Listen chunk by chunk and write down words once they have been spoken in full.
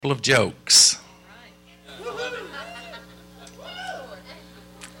Of jokes.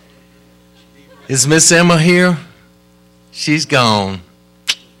 Is Miss Emma here? She's gone.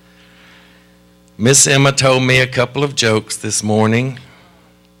 Miss Emma told me a couple of jokes this morning,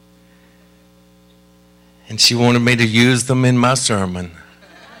 and she wanted me to use them in my sermon.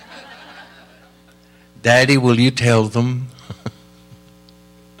 Daddy, will you tell them?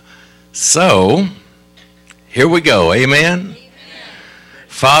 So, here we go. Amen?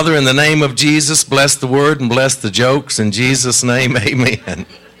 Father, in the name of Jesus, bless the word and bless the jokes. In Jesus' name, amen.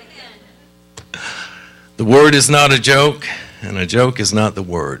 The word is not a joke, and a joke is not the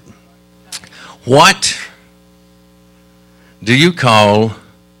word. What do you call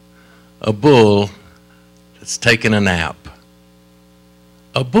a bull that's taking a nap?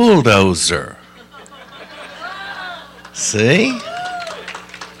 A bulldozer. See?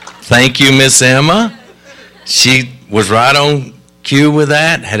 Thank you, Miss Emma. She was right on cue with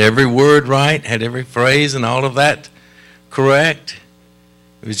that, had every word right, had every phrase and all of that correct.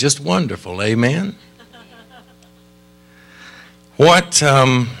 It was just wonderful, amen? What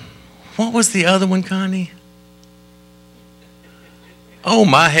was the other one, Connie? Oh,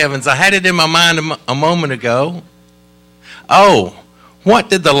 my heavens, I had it in my mind a moment ago. Oh, what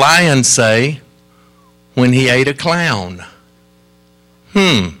did the lion say when he ate a clown?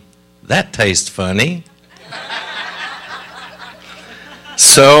 That tastes funny.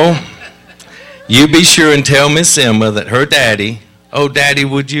 So, you be sure and tell Miss Emma that her daddy, oh, Daddy,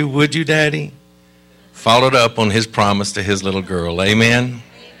 would you, Daddy? Followed up on his promise to his little girl. Amen?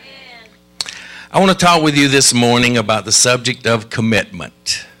 Amen. I want to talk with you this morning about the subject of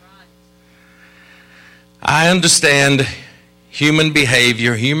commitment. I understand human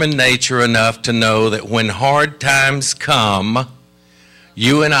behavior, human nature enough to know that when hard times come,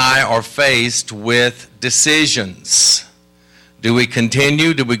 you and I are faced with decisions. Do we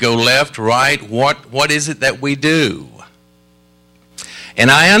continue? Do we go left, right? What is it that we do?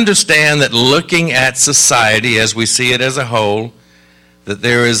 And I understand that looking at society as we see it as a whole, that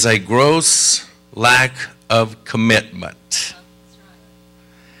there is a gross lack of commitment.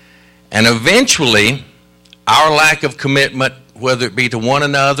 And eventually, our lack of commitment, whether it be to one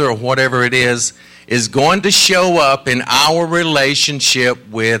another or whatever it is going to show up in our relationship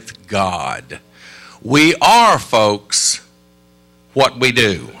with God. We are, folks, what we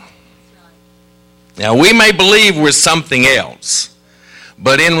do. Now, we may believe we're something else,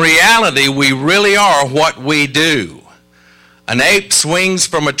 but in reality, we really are what we do. An ape swings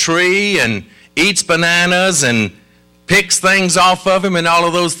from a tree and eats bananas and picks things off of him and all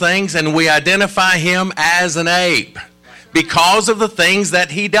of those things, and we identify him as an ape because of the things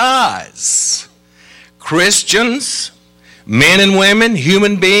that he does. Christians, men and women,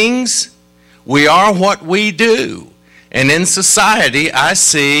 human beings, we are what we do. And in society, I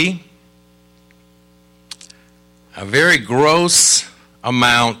see a very gross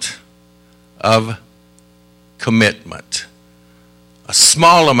amount of commitment, a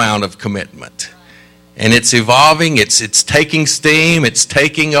small amount of commitment. And it's evolving, it's taking steam, it's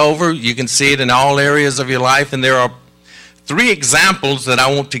taking over. You can see it in all areas of your life. And there are 3 examples that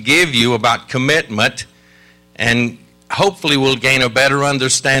I want to give you about commitment, and hopefully we'll gain a better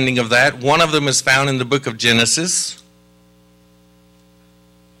understanding of that. One of them is found in the book of Genesis.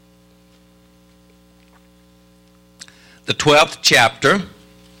 The 12th chapter,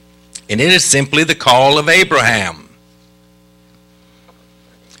 and it is simply the call of Abraham.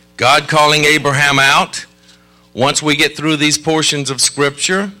 God calling Abraham out. Once we get through these portions of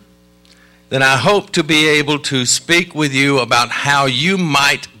Scripture, then I hope to be able to speak with you about how you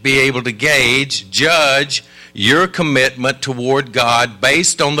might be able to judge your commitment toward God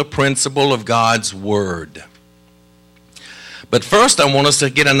based on the principle of God's Word. But first, I want us to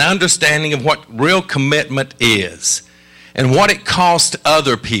get an understanding of what real commitment is and what it cost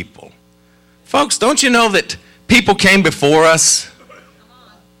other people. Folks, don't you know that people came before us?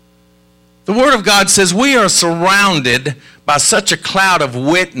 The Word of God says we are surrounded by such a cloud of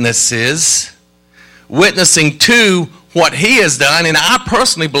witnesses, witnessing to what He has done, and I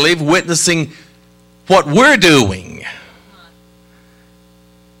personally believe witnessing what we're doing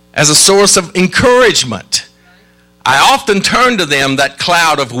as a source of encouragement. I often turn to them, that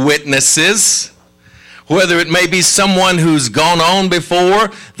cloud of witnesses, whether it may be someone who's gone on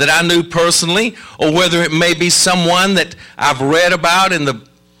before that I knew personally, or whether it may be someone that I've read about in the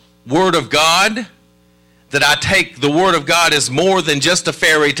Word of God, that I take the Word of God as more than just a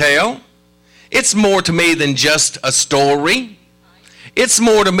fairy tale. It's more to me than just a story. It's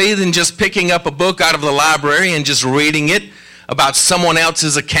more to me than just picking up a book out of the library and just reading it about someone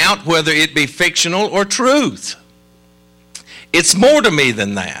else's account, whether it be fictional or truth. It's more to me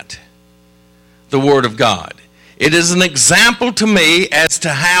than that, the Word of God. It is an example to me as to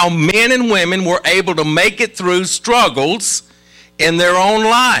how men and women were able to make it through struggles in their own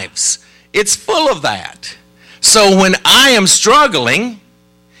lives. It's full of that. So when I am struggling,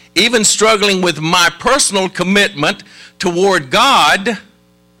 even struggling with my personal commitment toward God,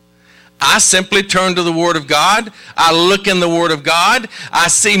 I simply turn to the Word of God. I look in the Word of God. I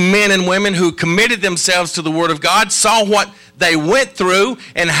see men and women who committed themselves to the Word of God, saw what they went through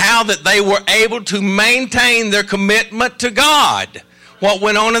and how that they were able to maintain their commitment to God, what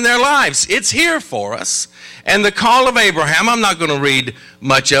went on in their lives. It's here for us. And the call of Abraham, I'm not going to read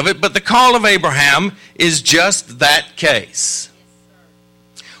much of it, but the call of Abraham is just that case.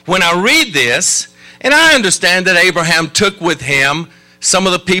 When I read this, and I understand that Abraham took with him some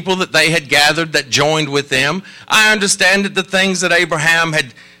of the people that they had gathered that joined with them. I understand that the things that Abraham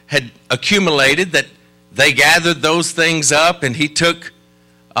had accumulated, that they gathered those things up, and he took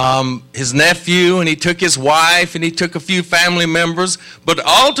his nephew, and he took his wife, and he took a few family members. But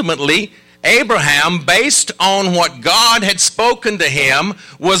ultimately, Abraham, based on what God had spoken to him,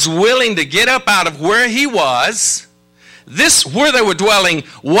 was willing to get up out of where he was. This, where they were dwelling,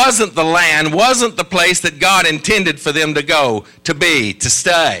 wasn't the land, wasn't the place that God intended for them to go, to be, to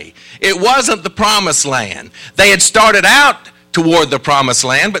stay. It wasn't the promised land. They had started out toward the promised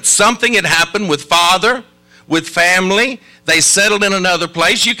land, but something had happened with father, with family. They settled in another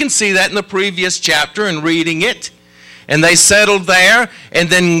place. You can see that in the previous chapter in reading it. And they settled there, and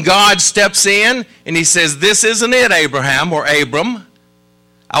then God steps in, and he says, "This isn't it, Abraham," or Abram.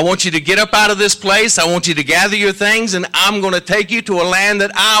 "I want you to get up out of this place. I want you to gather your things, and I'm going to take you to a land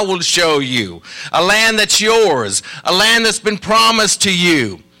that I will show you. A land that's yours. A land that's been promised to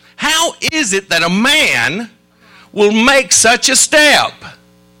you." How is it that a man will make such a step?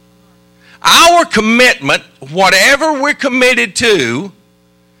 Our commitment, whatever we're committed to,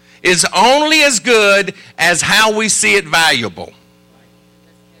 is only as good as how we see it valuable.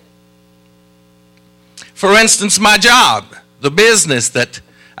 For instance, my job, the business that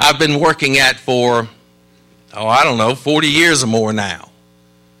I've been working at for, 40 years or more now.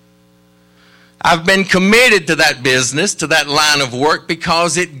 I've been committed to that business, to that line of work,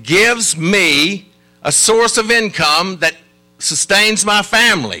 because it gives me a source of income that sustains my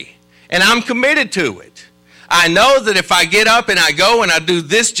family. And I'm committed to it. I know that if I get up and I go and I do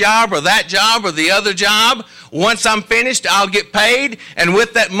this job or that job or the other job, once I'm finished, I'll get paid. And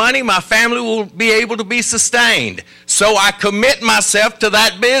with that money, my family will be able to be sustained. So I commit myself to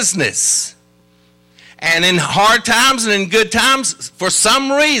that business. And in hard times and in good times, for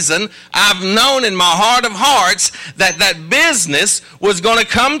some reason, I've known in my heart of hearts that that business was going to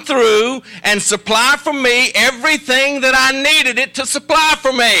come through and supply for me everything that I needed it to supply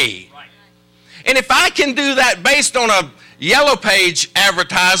for me. Right. And if I can do that based on a Yellow Page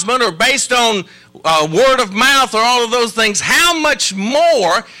advertisement or based on word of mouth or all of those things, how much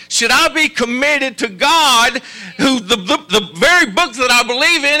more should I be committed to God, who the very book that I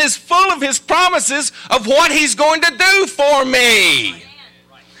believe in is full of his promises of what he's going to do for me.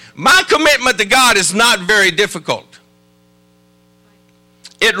 My commitment to God is not very difficult.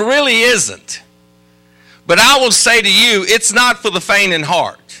 It really isn't. But I will say to you, it's not for the faint in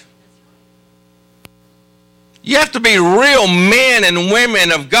heart. You have to be real men and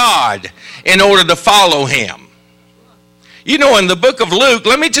women of God in order to follow him. You know, in the book of Luke,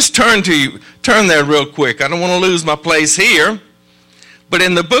 let me just turn there real quick. I don't want to lose my place here. But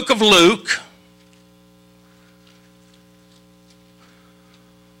in the book of Luke,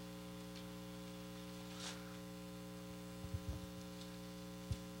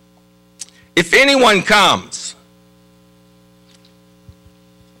 if anyone comes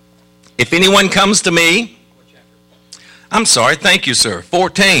to me, I'm sorry, thank you, sir.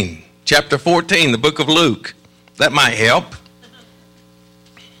 14, chapter 14, the book of Luke. That might help.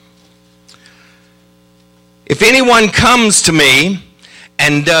 If anyone comes to me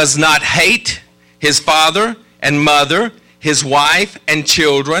and does not hate his father and mother, his wife and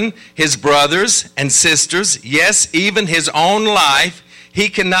children, his brothers and sisters, yes, even his own life, he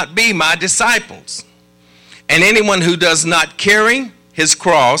cannot be my disciples. And anyone who does not carry his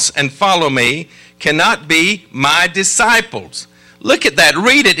cross and follow me cannot be my disciples. Look at that.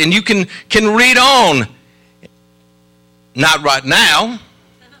 Read it, and you can read on. Not right now.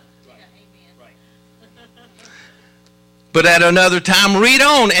 But at another time, read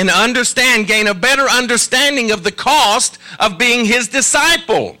on and understand, gain a better understanding of the cost of being his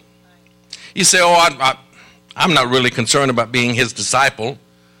disciple. You say, I'm not really concerned about being his disciple.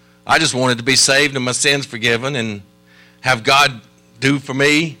 I just wanted to be saved and my sins forgiven and have God do for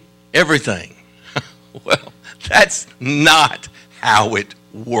me everything. Well, That's not how it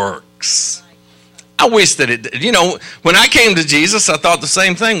works. I wish that when I came to Jesus, I thought the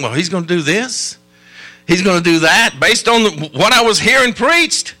same thing. Well, he's going to do this. He's going to do that. Based on what I was hearing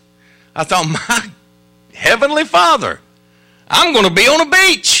preached, I thought, my Heavenly Father, I'm going to be on a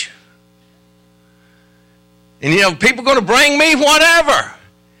beach. And, people are going to bring me whatever.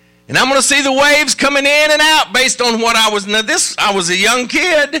 And I'm going to see the waves coming in and out based on what I was. Now, I was a young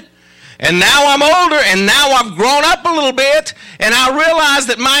kid. And now I'm older, and now I've grown up a little bit, and I realized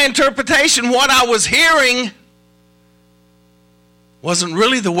that my interpretation, what I was hearing, wasn't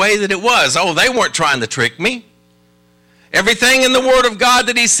really the way that it was. Oh, they weren't trying to trick me. Everything in the Word of God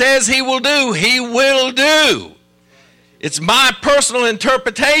that he says he will do, he will do. It's my personal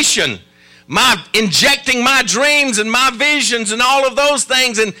interpretation, my injecting my dreams and my visions and all of those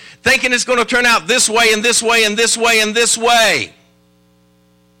things and thinking it's going to turn out this way and this way and this way and this way.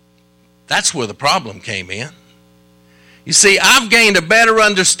 That's where the problem came in. You see, I've gained a better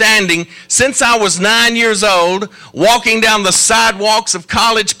understanding since I was 9 years old, walking down the sidewalks of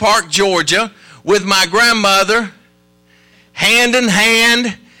College Park, Georgia, with my grandmother, hand in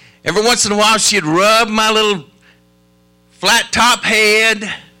hand. Every once in a while, she'd rub my little flat top head.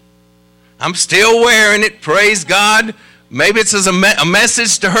 I'm still wearing it, praise God. Maybe it's as a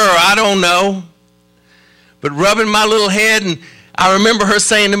message to her, I don't know. But rubbing my little head, and I remember her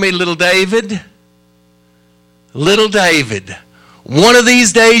saying to me, little David, one of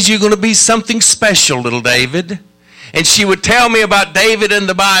these days you're going to be something special, little David. And she would tell me about David in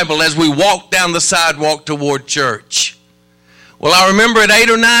the Bible as we walked down the sidewalk toward church. Well, I remember at 8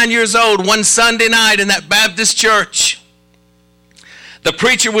 or 9 years old, one Sunday night in that Baptist church, the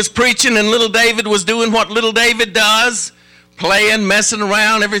preacher was preaching and little David was doing what little David does, playing, messing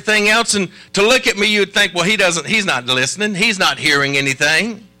around, everything else. And to look at me, you'd think, well, he's not listening. He's not hearing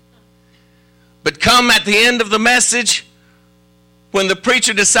anything. But come at the end of the message, when the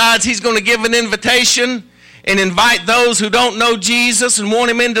preacher decides he's going to give an invitation and invite those who don't know Jesus and want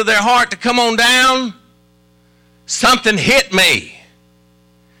him into their heart to come on down, something hit me.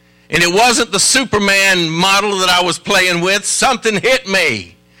 And it wasn't the Superman model that I was playing with. Something hit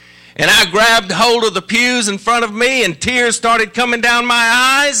me. And I grabbed hold of the pews in front of me, and tears started coming down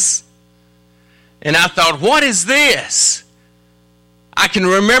my eyes. And I thought, what is this? I can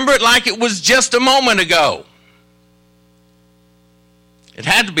remember it like it was just a moment ago. It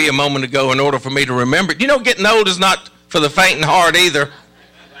had to be a moment ago in order for me to remember it. Getting old is not for the faint and heart either.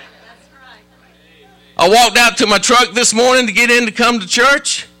 I walked out to my truck this morning to get in to come to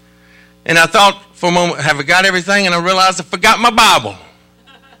church, and I thought for a moment, have I got everything? And I realized I forgot my Bible.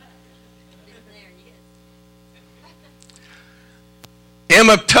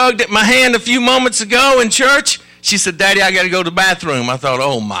 Emma tugged at my hand a few moments ago in church. She said, Daddy, I got to go to the bathroom. I thought,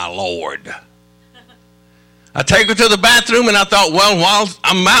 oh, my Lord. I take her to the bathroom, and I thought, well, while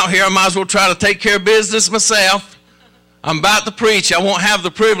I'm out here, I might as well try to take care of business myself. I'm about to preach. I won't have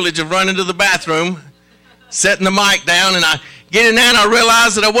the privilege of running to the bathroom, setting the mic down, and I get in there, and I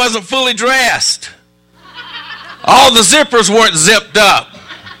realized that I wasn't fully dressed. All the zippers weren't zipped up.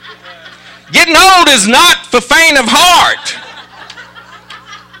 Getting old is not for faint of heart.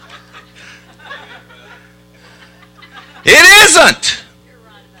 It isn't.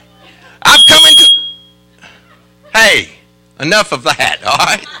 I've come into... Hey, enough of that, all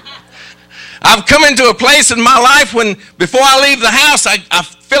right? I've come into a place in my life when, before I leave the house, I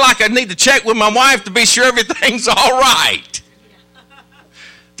feel like I need to check with my wife to be sure everything's all right.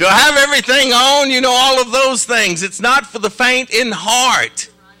 Do I have everything on? All of those things. It's not for the faint in heart.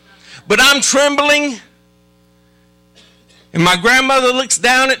 But I'm trembling. And my grandmother looks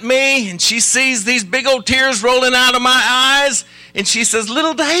down at me, and she sees these big old tears rolling out of my eyes, and she says,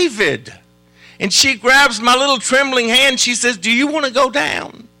 little David. And she grabs my little trembling hand. She says, do you want to go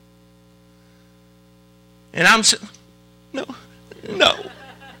down? And I'm saying, no.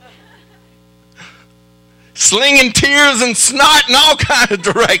 Slinging tears and snot in all kinds of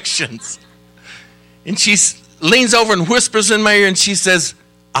directions. And she leans over and whispers in my ear, and she says,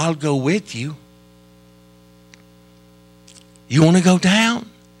 I'll go with you. You want to go down?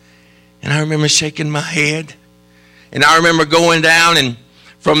 And I remember shaking my head. And I remember going down, and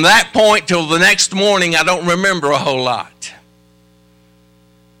from that point till the next morning, I don't remember a whole lot.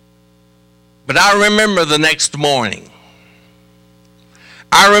 But I remember the next morning.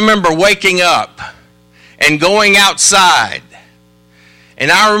 I remember waking up and going outside. And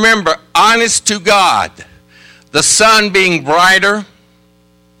I remember, honest to God, the sun being brighter.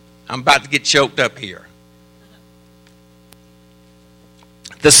 I'm about to get choked up here.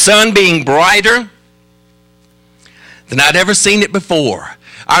 The sun being brighter than I'd ever seen it before.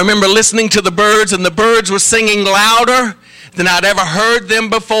 I remember listening to the birds, and the birds were singing louder than I'd ever heard them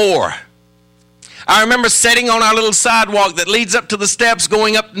before. I remember sitting on our little sidewalk that leads up to the steps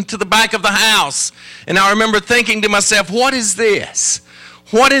going up into the back of the house. And I remember thinking to myself, what is this?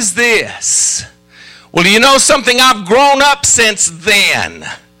 What is this? Well, you know something? I've grown up since then.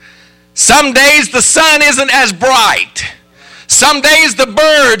 Some days the sun isn't as bright. Some days the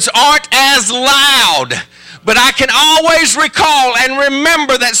birds aren't as loud. But I can always recall and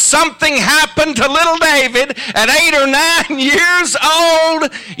remember that something happened to little David at 8 or 9 years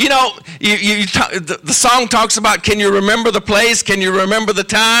old. You know, the song talks about, can you remember the place? Can you remember the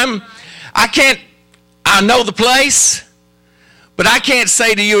time? I know the place, but I can't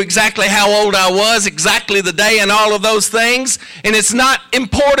say to you exactly how old I was, exactly the day and all of those things. And it's not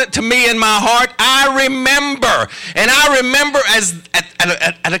important to me in my heart. I remember. And I remember as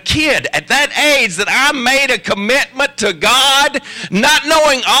at a kid at that age that I made a commitment to God, not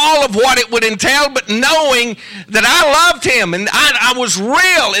knowing all of what it would entail, but knowing that I loved him and I was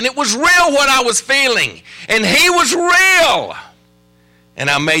real, and it was real what I was feeling. And he was real. And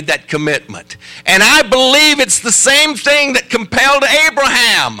I made that commitment. And I believe it's the same thing that compelled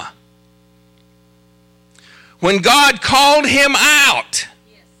Abraham. When God called him out.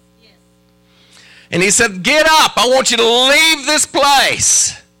 And he said, get up. I want you to leave this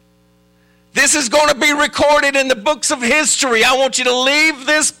place. This is going to be recorded in the books of history. I want you to leave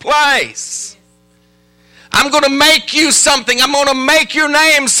this place. I'm going to make you something. I'm going to make your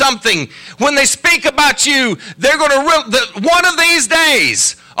name something. When they speak about you, they're going to, one of these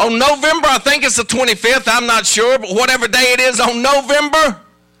days, on November, I think it's the 25th, I'm not sure, but whatever day it is on November,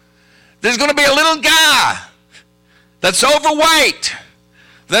 there's going to be a little guy that's overweight,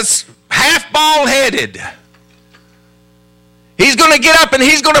 that's half bald-headed. He's going to get up and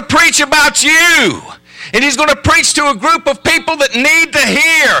he's going to preach about you. And he's going to preach to a group of people that need to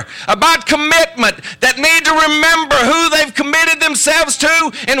hear about commitment, that need to remember who they've committed themselves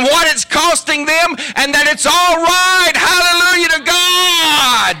to and what it's costing them, and that it's all right. Hallelujah to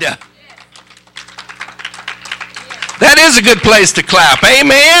God. That is a good place to clap.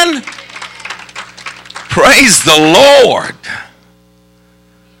 Amen. Praise the Lord.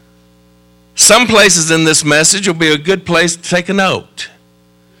 Some places in this message will be a good place to take a note.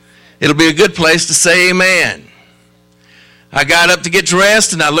 It'll be a good place to say amen. I got up to get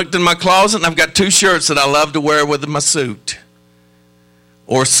dressed and I looked in my closet and I've got 2 shirts that I love to wear with my suit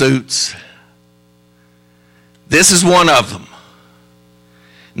or suits. This is one of them.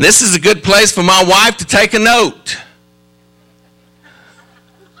 And this is a good place for my wife to take a note.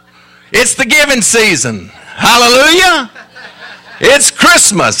 It's the giving season. Hallelujah. It's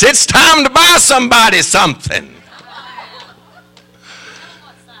Christmas. It's time to buy somebody something.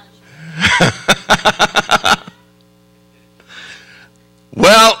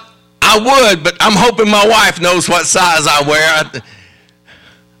 Well, I would, but I'm hoping my wife knows what size I wear.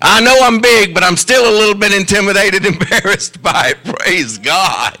 I know I'm big, but I'm still a little bit intimidated, embarrassed by it. Praise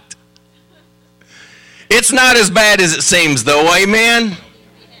God. It's not as bad as it seems, though. Amen.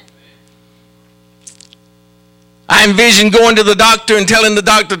 I envision going to the doctor and telling the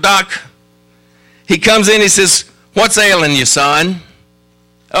doctor, Doc, he comes in, he says, what's ailing you, son?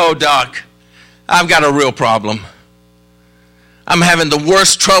 Oh, Doc, I've got a real problem. I'm having the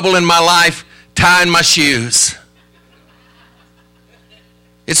worst trouble in my life tying my shoes.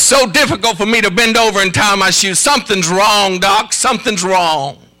 It's so difficult for me to bend over and tie my shoes. Something's wrong, Doc, something's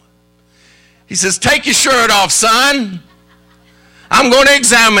wrong. He says, take your shirt off, son. I'm going to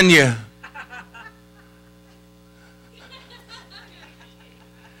examine you.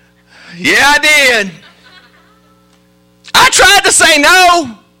 Yeah, I did. I tried to say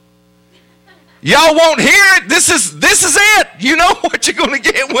no. Y'all won't hear it. This is it. You know what you're going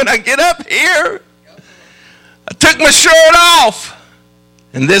to get when I get up here. I took my shirt off.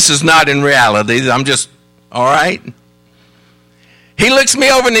 And this is not in reality. I'm just, all right. He looks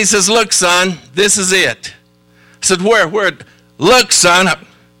me over and he says, look, son, this is it. I said, where? Look, son.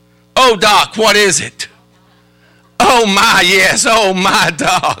 Oh, Doc, what is it? Oh, my, yes. Oh, my,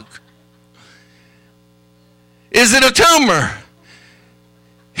 Doc. Is it a tumor?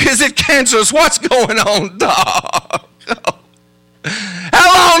 Is it cancerous? What's going on, Doc?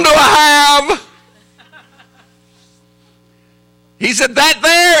 How long do I have? He said, that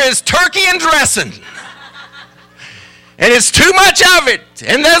there is turkey and dressing. And it's too much of it.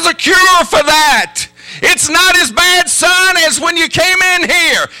 And there's a cure for that. It's not as bad, son, as when you came in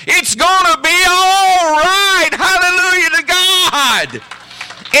here. It's going to be all right. Hallelujah to God.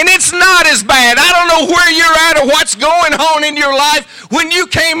 And it's not as bad. I don't know where you're at or what's going on in your life. When you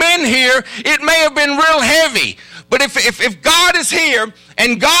came in here, it may have been real heavy. But if God is here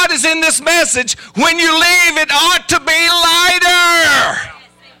and God is in this message, when you leave, it ought to be lighter.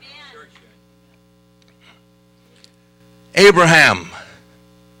 Abraham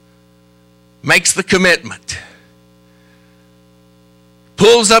makes the commitment,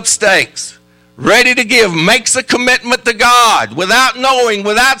 pulls up stakes, ready to give, makes a commitment to God without knowing,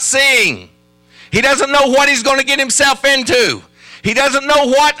 without seeing. He doesn't know what he's going to get himself into. He doesn't know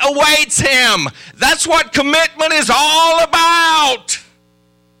what awaits him. That's what commitment is all about.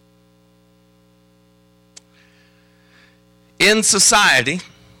 In society,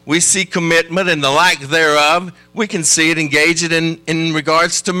 we see commitment and the lack thereof. We can see it, engage it in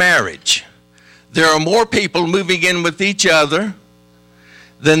regards to marriage. There are more people moving in with each other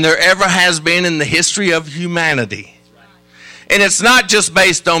than there ever has been in the history of humanity. And it's not just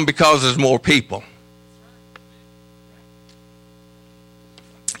based on because there's more people.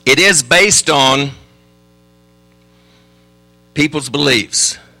 It is based on people's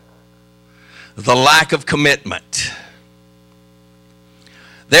beliefs, the lack of commitment.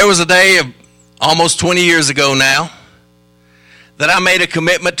 There was a day of almost 20 years ago now that I made a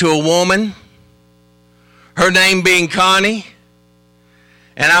commitment to a woman, her name being Connie,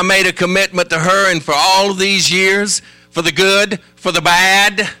 and I made a commitment to her, and for all of these years, for the good, for the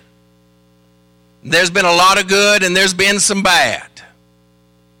bad, there's been a lot of good and there's been some bad.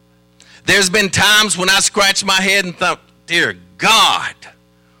 There's been times when I scratched my head and thought, dear God,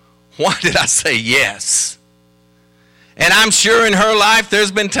 why did I say yes? And I'm sure in her life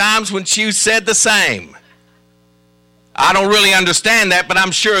there's been times when she said the same. I don't really understand that, but I'm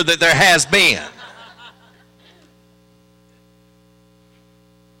sure that there has been.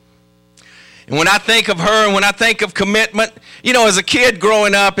 And when I think of her and when I think of commitment, you know, as a kid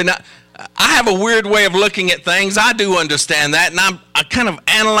growing up, and I have a weird way of looking at things. I do understand that, and I kind of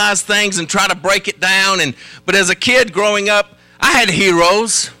analyze things and try to break it down. But as a kid growing up, I had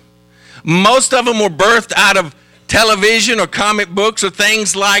heroes. Most of them were birthed out of television or comic books or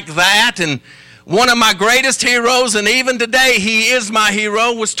things like that. And one of my greatest heroes, and even today he is my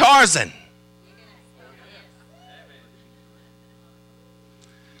hero, was Tarzan.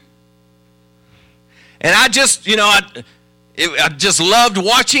 And I just, you know, I just loved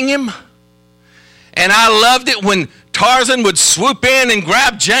watching him. And I loved it when Tarzan would swoop in and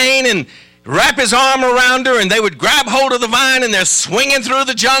grab Jane and wrap his arm around her, and they would grab hold of the vine and they're swinging through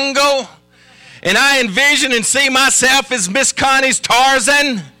the jungle. And I envision and see myself as Miss Connie's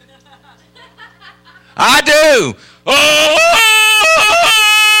Tarzan. I do. Oh!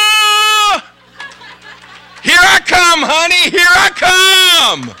 Here I come, honey. Here I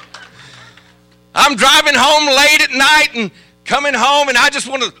come. I'm driving home late at night and coming home, and I just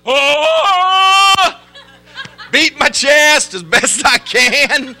want to beat my chest as best I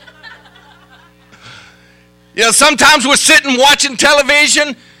can. You know, sometimes we're sitting watching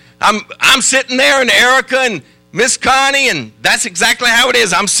television. I'm sitting there, and Erica and Miss Connie, and that's exactly how it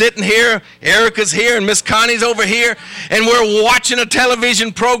is. I'm sitting here, Erica's here, and Miss Connie's over here, and we're watching a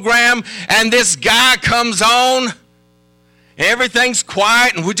television program, and this guy comes on. Everything's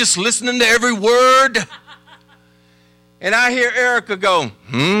quiet, and we're just listening to every word. And I hear Erica go,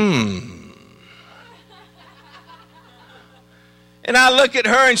 And I look at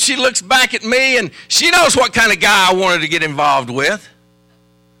her, and she looks back at me, and she knows what kind of guy I wanted to get involved with.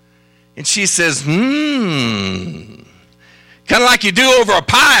 And she says, Kind of like you do over a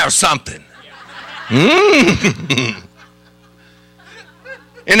pie or something. And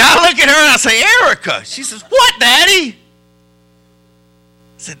I look at her, and I say, Erica. She says, what, Daddy? I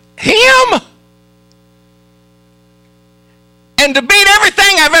said, him? And to beat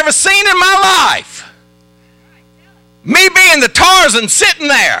everything I've ever seen in my life, me being the Tarzan sitting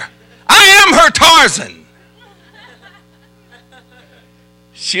there, I am her Tarzan.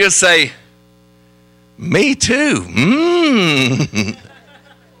 She'll say, me too. And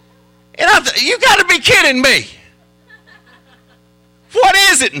you got to be kidding me. What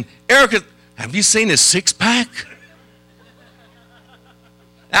is it? And Erica, have you seen his six-pack?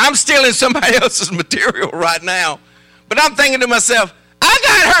 I'm stealing somebody else's material right now. But I'm thinking to myself, I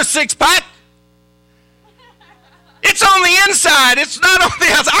got her six-pack. It's on the inside. It's not on the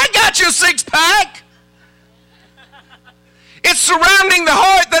outside. I got your six-pack. It's surrounding the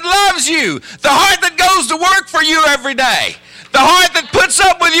heart that loves you. The heart that goes to work for you every day. The heart that puts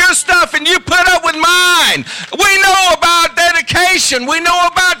up with your stuff and you put up with mine. We know about dedication. We know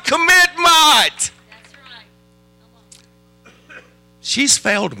about commitment. That's right. Come on. She's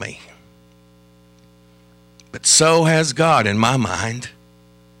failed me. But so has God in my mind.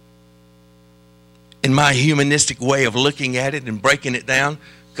 In my humanistic way of looking at it and breaking it down.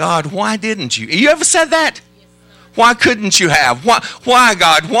 God, why didn't you? You ever said that? Why couldn't you have? Why,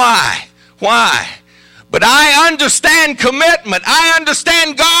 God? Why? Why? But I understand commitment. I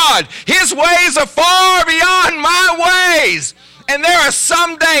understand God. His ways are far beyond my ways. And there are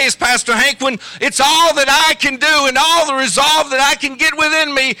some days, Pastor Hank, when it's all that I can do and all the resolve that I can get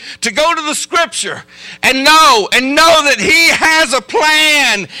within me to go to the Scripture and know that He has a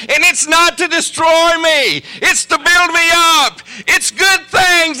plan. And it's not to destroy me. It's to build me up. It's good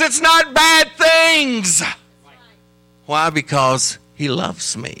things. It's not bad things. Why? Because He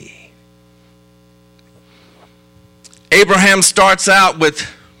loves me. Abraham starts out with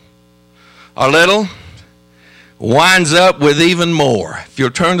a little, winds up with even more. If you'll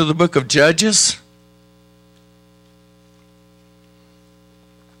turn to the book of Judges.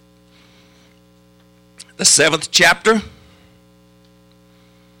 The 7th chapter.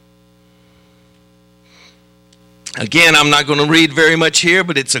 Again, I'm not going to read very much here,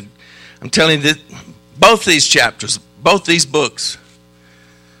 but I'm telling you that both these chapters, both these books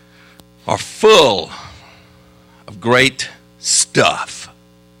are full of great stuff.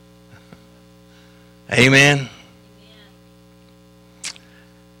 Amen.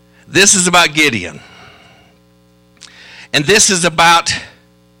 This is about Gideon. And this is about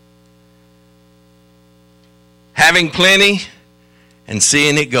having plenty and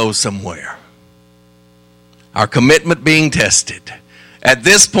seeing it go somewhere. Our commitment being tested. At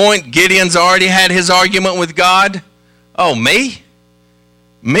this point, Gideon's already had his argument with God. Oh, me?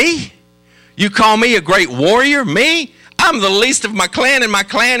 Me? You call me a great warrior? Me? I'm the least of my clan, and my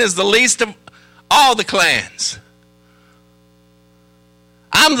clan is the least of all the clans.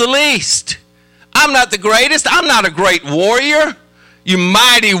 I'm the least. I'm not the greatest. I'm not a great warrior. You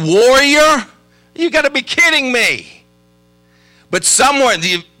mighty warrior. You got to be kidding me. But somewhere,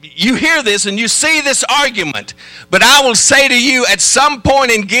 you hear this and you see this argument. But I will say to you, at some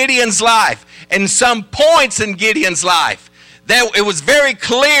point in Gideon's life, and some points in Gideon's life, that it was very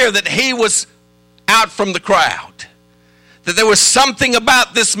clear that he was out from the crowd. That there was something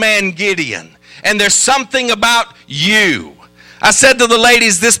about this man Gideon. And there's something about you. I said to the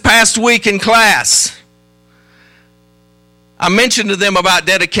ladies this past week in class, I mentioned to them about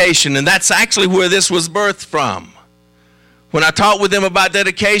dedication, and that's actually where this was birthed from. When I talked with them about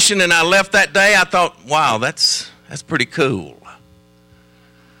dedication and I left that day, I thought, wow, that's pretty cool.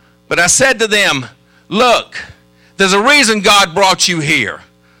 But I said to them, look, there's a reason God brought you here.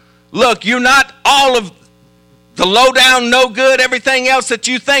 Look, you're not all of the low down, no good, everything else that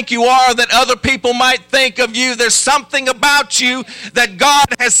you think you are, that other people might think of you. There's something about you that God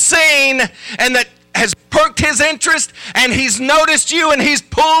has seen and that has perked His interest, and He's noticed you and He's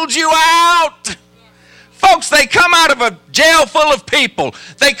pulled you out. Folks, they come out of a jail full of people.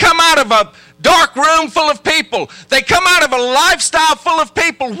 They come out of a dark room full of people. They come out of a lifestyle full of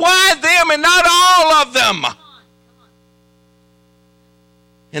people. Why them and not all of them?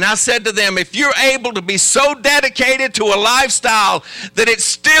 And I said to them, if you're able to be so dedicated to a lifestyle that it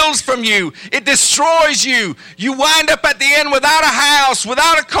steals from you, it destroys you, you wind up at the end without a house,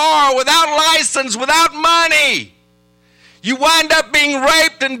 without a car, without license, without money. You wind up being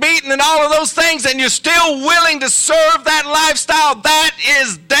raped and beaten and all of those things, and you're still willing to serve that lifestyle. That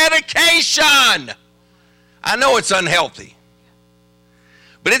is dedication. I know it's unhealthy,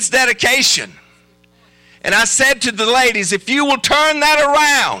 but it's dedication. And I said to the ladies, if you will turn that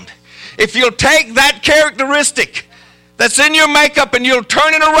around, if you'll take that characteristic that's in your makeup and you'll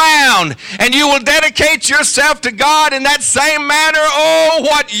turn it around and you will dedicate yourself to God in that same manner, oh,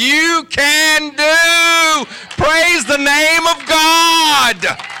 what you can do. Praise the name of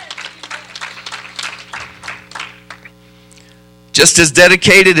God. Just as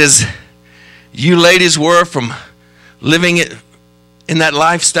dedicated as you ladies were from living it in that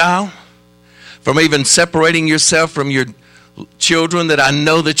lifestyle, from even separating yourself from your children that I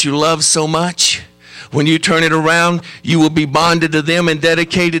know that you love so much. When you turn it around, you will be bonded to them and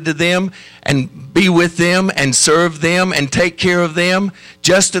dedicated to them and be with them and serve them and take care of them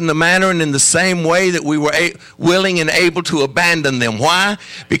just in the manner and in the same way that we were willing and able to abandon them. Why?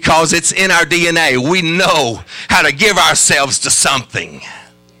 Because it's in our DNA. We know how to give ourselves to something.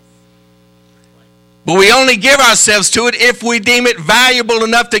 But we only give ourselves to it if we deem it valuable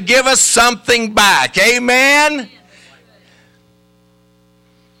enough to give us something back. Amen?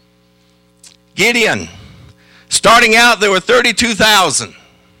 Gideon. Starting out, there were 32,000.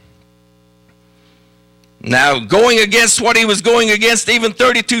 Now, going against what he was going against, even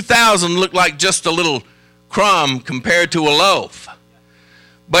 32,000 looked like just a little crumb compared to a loaf.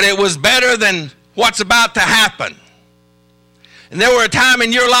 But it was better than what's about to happen. And there were a time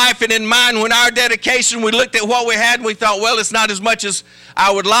in your life and in mine when our dedication, we looked at what we had and we thought, well, it's not as much as I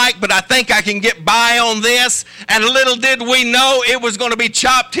would like, but I think I can get by on this. And little did we know it was going to be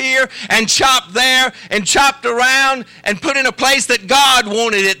chopped here and chopped there and chopped around and put in a place that God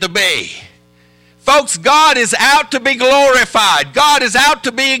wanted it to be. Folks, God is out to be glorified. God is out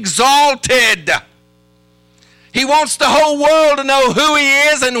to be exalted. He wants the whole world to know who He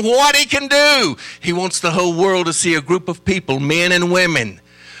is and what He can do. He wants the whole world to see a group of people, men and women,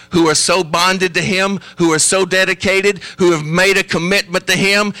 who are so bonded to Him, who are so dedicated, who have made a commitment to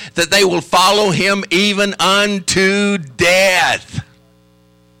Him that they will follow Him even unto death.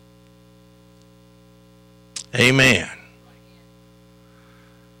 Amen.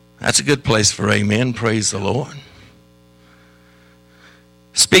 That's a good place for amen. Praise the Lord.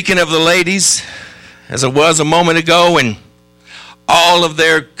 Speaking of the ladies, as it was a moment ago, and all of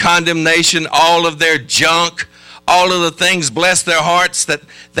their condemnation, all of their junk, all of the things, bless their hearts, that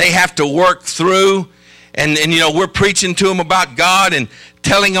they have to work through. And you know, we're preaching to them about God and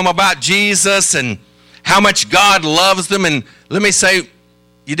telling them about Jesus and how much God loves them. And let me say,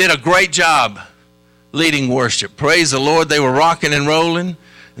 you did a great job leading worship. Praise the Lord. They were rocking and rolling,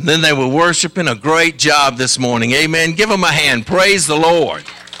 and then they were worshiping. A great job this morning. Amen. Give them a hand. Praise the Lord.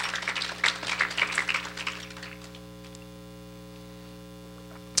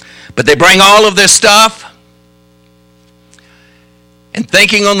 But they bring all of this stuff and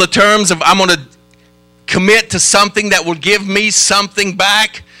thinking on the terms of, I'm going to commit to something that will give me something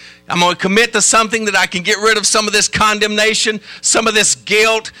back. I'm going to commit to something that I can get rid of some of this condemnation, some of this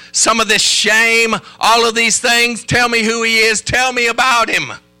guilt, some of this shame, all of these things. Tell me who He is. Tell me about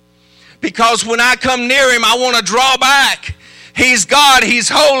Him. Because when I come near Him, I want to draw back. He's God. He's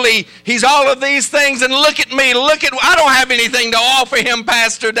holy. He's all of these things. And look at me. I don't have anything to offer Him,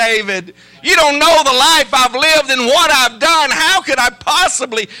 Pastor David. You don't know the life I've lived and what I've done. How could I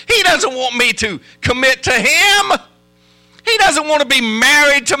possibly? He doesn't want me to commit to Him. He doesn't want to be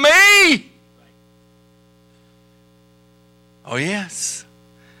married to me. Oh, yes.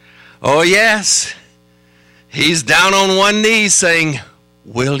 Oh, yes. He's down on one knee saying,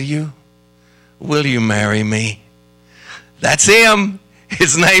 will you marry me? That's Him.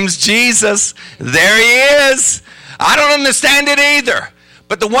 His name's Jesus. There He is. I don't understand it either.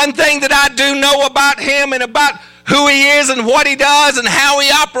 But the one thing that I do know about Him and about who He is and what He does and how He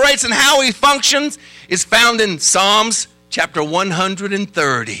operates and how He functions is found in Psalms chapter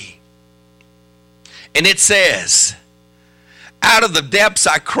 130. And it says, out of the depths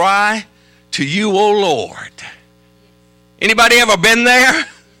I cry to you, O Lord. Anybody ever been there?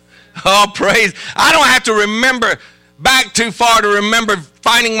 Oh, praise. I don't have to remember back too far to remember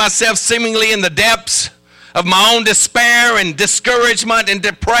finding myself seemingly in the depths of my own despair and discouragement and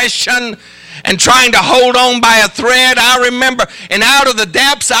depression and trying to hold on by a thread. I remember, and out of the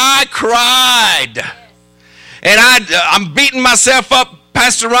depths I cried. And I'm beating myself up,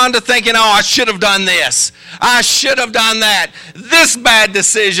 Pastor Rhonda, thinking, oh, I should have done this. I should have done that. This bad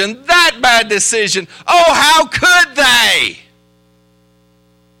decision, that bad decision. Oh, how could they?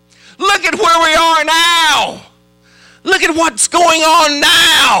 Look at where we are now. Look at what's going on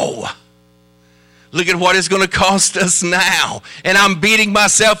now. Look at what it's going to cost us now. And I'm beating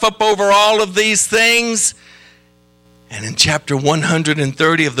myself up over all of these things. And in chapter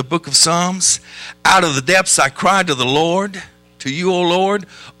 130 of the book of Psalms, out of the depths I cried to the Lord, to you, O Lord.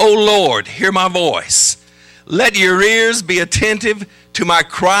 O Lord, hear my voice. Let your ears be attentive to my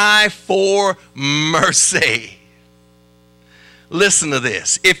cry for mercy. Listen to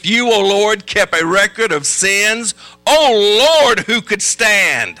this. If you, O Lord, kept a record of sins, O Lord, who could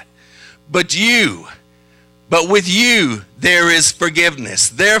stand? But with you there is forgiveness.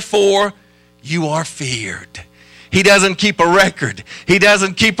 Therefore, you are feared. He doesn't keep a record. He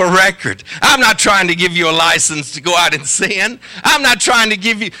doesn't keep a record. I'm not trying to give you a license to go out and sin. I'm not trying to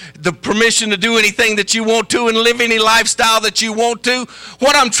give you the permission to do anything that you want to and live any lifestyle that you want to.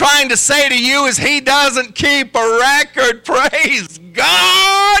 What I'm trying to say to you is He doesn't keep a record. Praise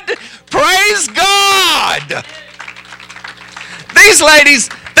God. Praise God. These ladies,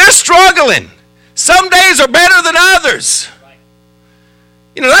 they're struggling. Some days are better than others.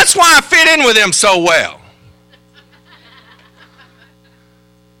 You know, that's why I fit in with them so well.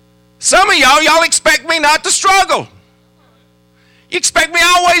 Some of y'all expect me not to struggle. You expect me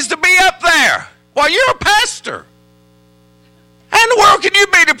always to be up there. Well, you're a pastor. How in the world can you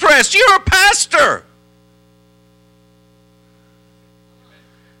be depressed? You're a pastor.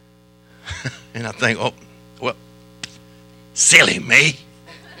 And I think, oh, well, silly me.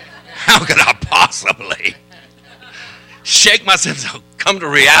 How could I possibly shake myself, come to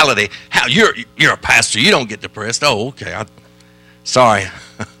reality? How you're a pastor. You don't get depressed. Oh, okay. Sorry,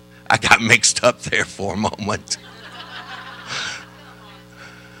 I got mixed up there for a moment.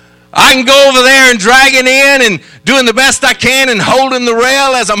 I can go over there and drag it in and doing the best I can and holding the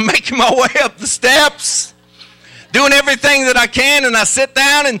rail as I'm making my way up the steps. Doing everything that I can, and I sit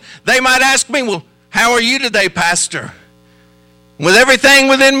down and they might ask me, well, how are you today, Pastor? With everything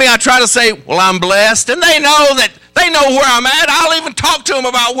within me, I try to say, well, I'm blessed. And they know where I'm at. I'll even talk to them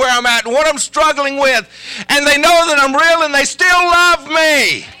about where I'm at and what I'm struggling with. And they know that I'm real and they still love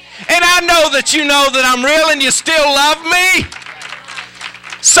me. And I know that you know that I'm real and you still love me.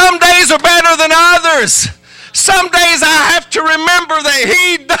 Some days are better than others. Some days I have to remember that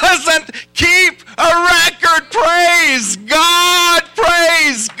he doesn't keep a record. Praise God.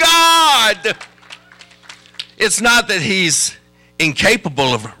 Praise God. It's not that he's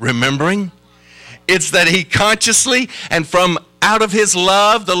incapable of remembering. It's that he consciously and from out of his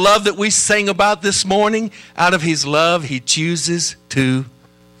love, the love that we sang about this morning, out of his love, he chooses to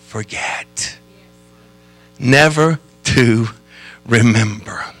forget. Never to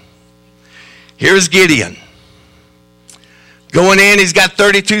remember. Here's Gideon. Going in, he's got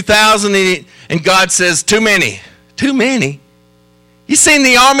 32,000, and God says, too many. Too many? You seen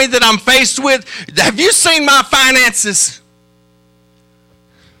the army that I'm faced with? Have you seen my finances?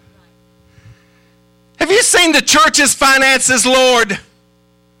 Have you seen the church's finances, Lord?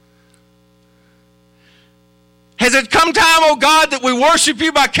 Has it come time, oh God, that we worship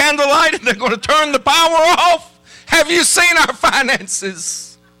you by candlelight and they're going to turn the power off? Have you seen our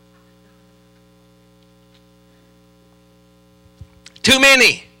finances? Too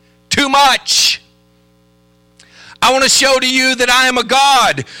many. Too much. I want to show to you that I am a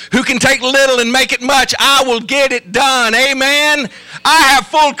God who can take little and make it much. I will get it done. Amen. I have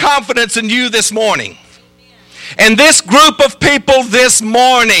full confidence in you this morning. And this group of people this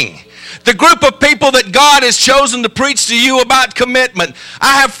morning, the group of people that God has chosen to preach to you about commitment,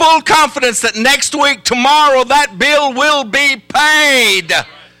 I have full confidence that next week, tomorrow, that bill will be paid.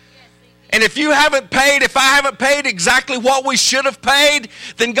 And if you haven't paid, if I haven't paid exactly what we should have paid,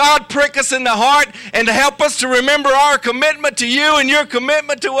 then God prick us in the heart and to help us to remember our commitment to you and your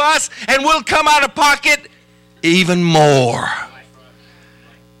commitment to us, and we'll come out of pocket even more.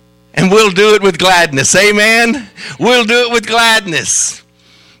 And we'll do it with gladness. Amen? We'll do it with gladness.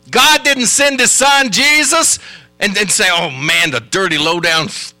 God didn't send his son, Jesus, and then say, oh man, the dirty, low-down,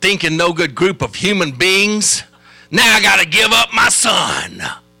 stinking, no-good group of human beings. Now I got to give up my son.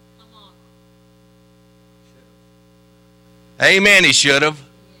 Amen, he should have.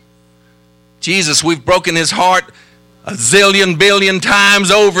 Jesus, we've broken his heart a zillion, billion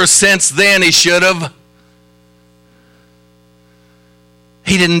times over since then. He should have.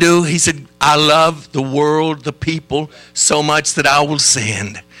 He didn't do. He said, I love the world, the people, so much that I will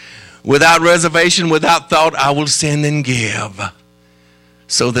send. Without reservation, without thought, I will send and give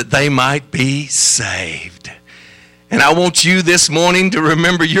so that they might be saved. And I want you this morning to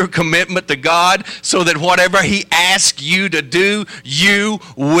remember your commitment to God so that whatever he asks you to do, you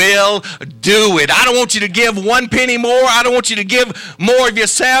will do it. I don't want you to give one penny more. I don't want you to give more of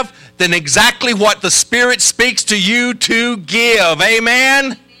yourself than exactly what the Spirit speaks to you to give.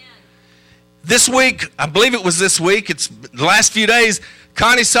 Amen? This week, I believe it was this week, it's the last few days,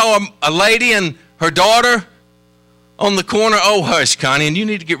 Connie saw a lady and her daughter on the corner. Oh, hush, Connie, and you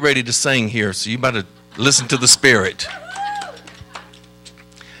need to get ready to sing here, so you better listen to the Spirit.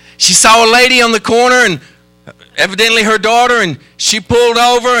 She saw a lady on the corner, and evidently her daughter, and she pulled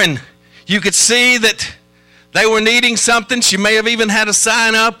over, and you could see that they were needing something. She may have even had a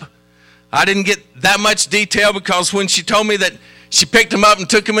sign up. I didn't get that much detail because when she told me that she picked him up and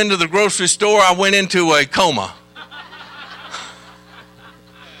took him into the grocery store, I went into a coma.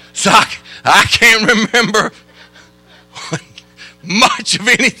 So I can't remember much of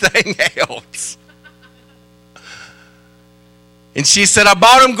anything else. And she said, I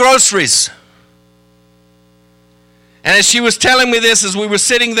bought him groceries. And as she was telling me this, as we were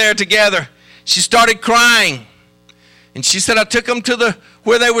sitting there together, she started crying. And she said, I took them to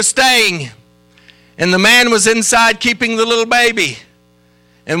where they were staying. And the man was inside keeping the little baby.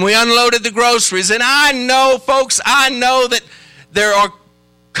 And we unloaded the groceries. And I know, folks, I know that there are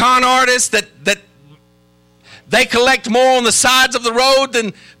con artists that they collect more on the sides of the road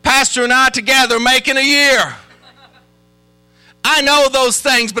than Pastor and I together make in a year. I know those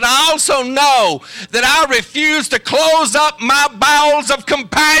things, but I also know that I refuse to close up my bowels of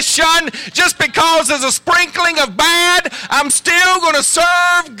compassion just because there's a sprinkling of bad. I'm still going to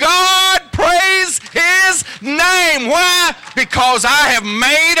serve God. Praise his name. Why? Because I have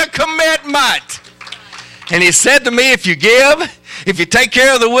made a commitment. And he said to me, if you give, if you take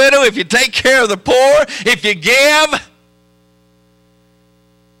care of the widow, if you take care of the poor, if you give,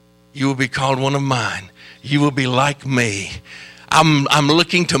 You will be called one of mine. You will be like me. I'm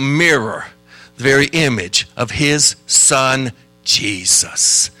looking to mirror the very image of his son,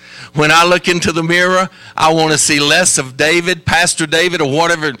 Jesus. When I look into the mirror, I want to see less of David, Pastor David, or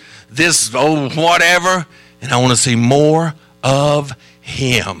whatever, whatever, and I want to see more of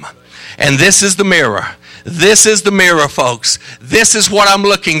him. And this is the mirror. This is the mirror, folks. This is what I'm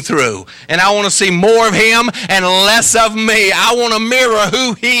looking through. And I want to see more of him and less of me. I want to mirror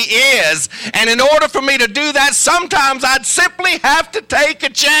who he is. And in order for me to do that, sometimes I'd simply have to take a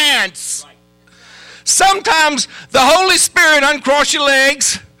chance. Sometimes the Holy Spirit, uncross your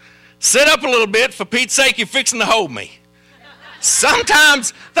legs, sit up a little bit. For Pete's sake, you're fixing to hold me.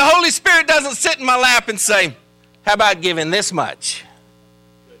 Sometimes the Holy Spirit doesn't sit in my lap and say, how about giving this much?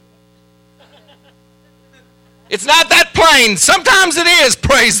 It's not that plain. Sometimes it is,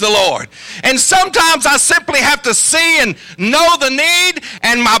 praise the Lord. And sometimes I simply have to see and know the need,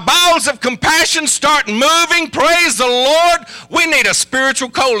 and my bowels of compassion start moving, praise the Lord. We need a spiritual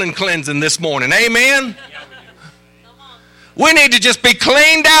colon cleansing this morning, amen? We need to just be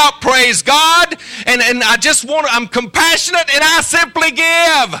cleaned out, praise God. And I'm compassionate, and I simply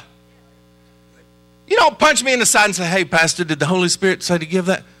give. You don't punch me in the side and say, hey, Pastor, did the Holy Spirit say to give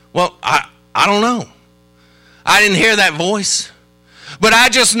that? Well, I don't know. I didn't hear that voice. But I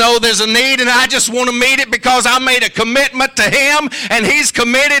just know there's a need, and I just want to meet it because I made a commitment to him, and he's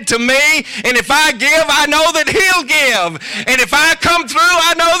committed to me. And if I give, I know that he'll give. And if I come through,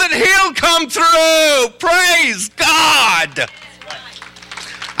 I know that he'll come through. Praise God.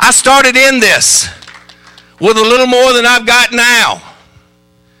 I started in this with a little more than I've got now.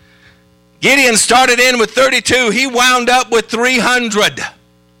 Gideon started in with 32. He wound up with 300.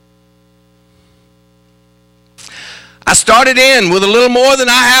 I started in with a little more than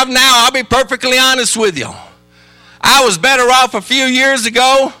I have now. I'll be perfectly honest with you. I was better off a few years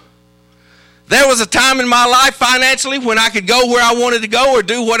ago. There was a time in my life financially when I could go where I wanted to go or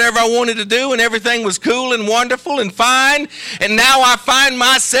do whatever I wanted to do, and everything was cool and wonderful and fine. And now I find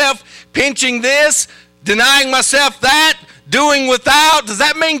myself pinching this, denying myself that, doing without. Does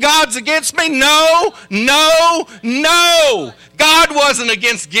that mean God's against me? No, no, no. God wasn't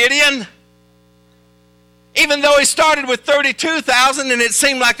against Gideon. Even though he started with 32,000 and it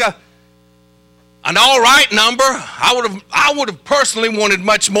seemed like an all right number, I would have personally wanted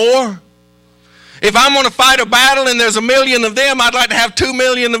much more. If I'm going to fight a battle and there's 1 million of them, I'd like to have 2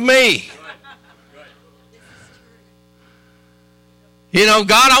 million of me. You know,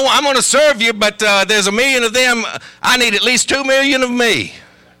 God, I'm going to serve you, but there's 1 million of them. I need at least 2 million of me.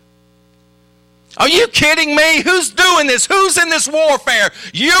 Are you kidding me? Who's doing this? Who's in this warfare?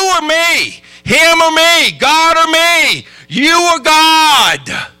 You or me? Him or me? God or me? You or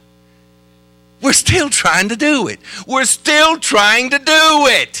God? We're still trying to do it. We're still trying to do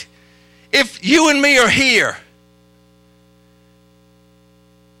it. If you and me are here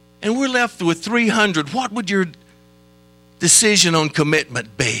and we're left with 300, what would your decision on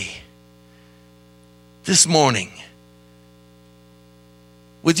commitment be this morning?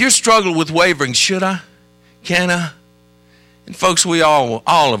 With your struggle with wavering, should I? Can I? And folks, we all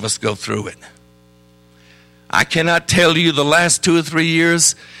of us go through it. I cannot tell you the last 2 or 3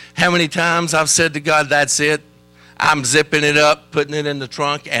 years how many times I've said to God, that's it. I'm zipping it up, putting it in the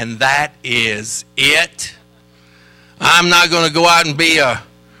trunk, and that is it. I'm not going to go out and be a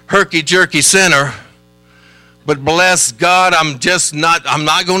herky-jerky sinner, but bless God, I'm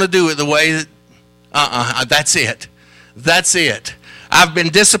not going to do it the way that, that's it. That's it. I've been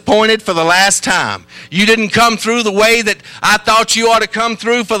disappointed for the last time. You didn't come through the way that I thought you ought to come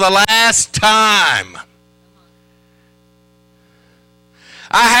through for the last time.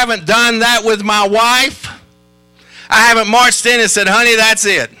 I haven't done that with my wife. I haven't marched in and said, honey, that's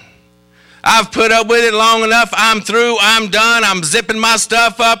it. I've put up with it long enough. I'm through. I'm done. I'm zipping my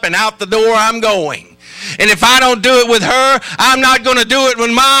stuff up and out the door I'm going. And if I don't do it with her, I'm not going to do it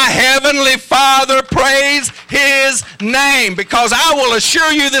with my Heavenly Father. Praise His name. Because I will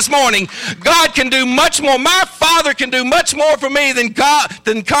assure you this morning, God can do much more. My Father can do much more for me than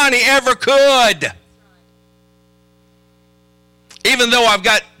Connie ever could. Even though I've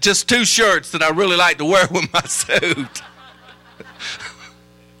got just 2 shirts that I really like to wear with my suit.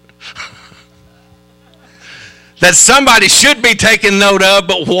 That somebody should be taking note of,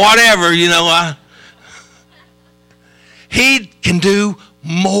 but whatever, you know. He can do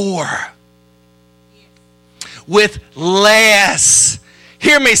more with less.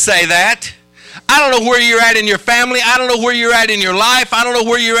 Hear me say that. I don't know where you're at in your family. I don't know where you're at in your life. I don't know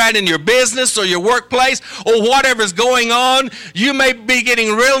where you're at in your business or your workplace or whatever's going on. You may be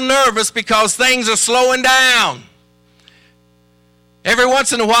getting real nervous because things are slowing down. Every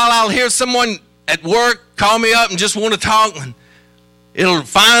once in a while I'll hear someone at work call me up and just want to talk. And it'll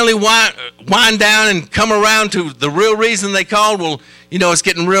finally wind down and come around to the real reason they called. Well, it's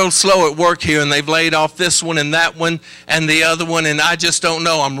getting real slow at work here, and they've laid off this one and that one and the other one, and I just don't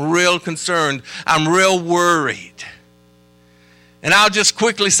know. I'm real concerned. I'm real worried. And I'll just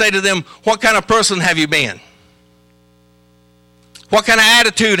quickly say to them, what kind of person have you been? What kind of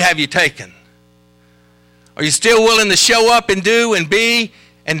attitude have you taken? Are you still willing to show up and do and be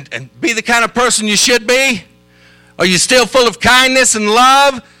the kind of person you should be? Are you still full of kindness and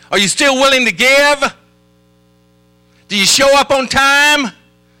love? Are you still willing to give? Do you show up on time?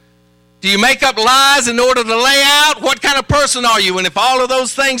 Do you make up lies in order to lay out? What kind of person are you? And if all of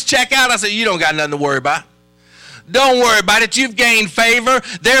those things check out, I say, you don't got nothing to worry about. Don't worry about it. You've gained favor.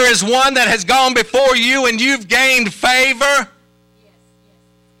 There is one that has gone before you, and you've gained favor.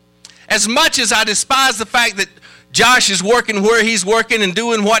 As much as I despise the fact that Josh is working where he's working and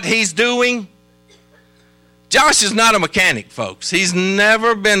doing what he's doing, Josh is not a mechanic, folks. He's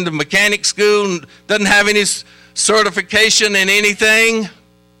never been to mechanic school, doesn't have any certification in anything.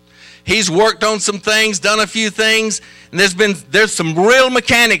 He's worked on some things, done a few things, and there's some real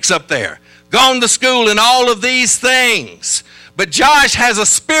mechanics up there. Gone to school and all of these things. But Josh has a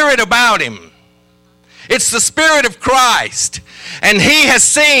spirit about him. It's the Spirit of Christ. And he has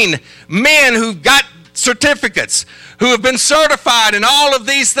seen men who've got certificates, who have been certified in all of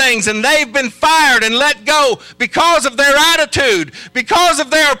these things, and they've been fired and let go because of their attitude, because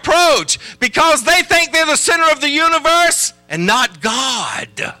of their approach, because they think they're the center of the universe and not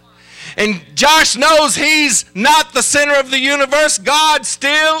God. And Josh knows he's not the center of the universe. God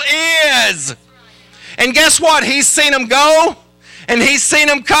still is. And guess what? He's seen them go, and he's seen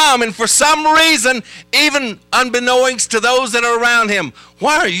them come. And for some reason, even unbeknownst to those that are around him,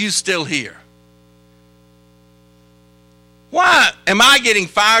 why are you still here? Why am I getting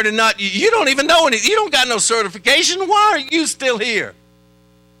fired and not you? You don't even know anything. You don't got no certification. Why are you still here?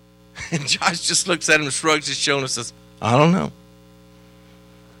 And Josh just looks at him and shrugs his shoulders and says, I don't know.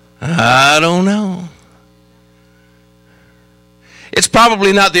 I don't know. It's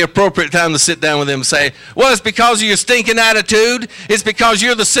probably not the appropriate time to sit down with him and say, well, it's because of your stinking attitude. It's because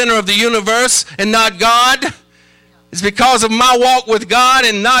you're the center of the universe and not God. It's because of my walk with God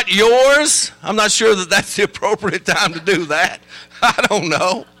and not yours. I'm not sure that that's the appropriate time to do that. I don't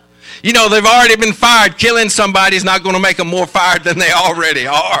know. They've already been fired. Killing somebody is not going to make them more fired than they already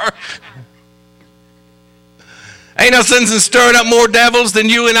are. Ain't no sense in stirring up more devils than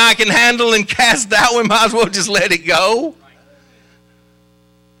you and I can handle and cast out. We might as well just let it go.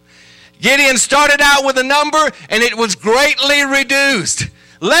 Gideon started out with a number, and it was greatly reduced.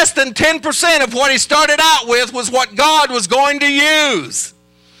 Less than 10% of what he started out with was what God was going to use.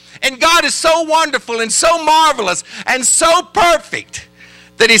 And God is so wonderful and so marvelous and so perfect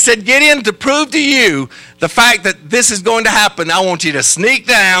that he said, Gideon, to prove to you the fact that this is going to happen, I want you to sneak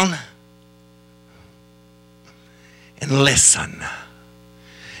down and listen.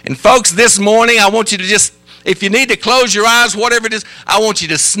 And folks, this morning, I want you to just, if you need to close your eyes, whatever it is, I want you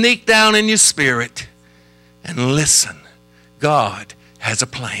to sneak down in your spirit and listen. God has a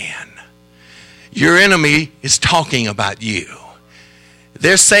plan. Your enemy is talking about you.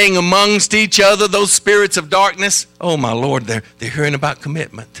 They're saying amongst each other, those spirits of darkness, oh my Lord, they're hearing about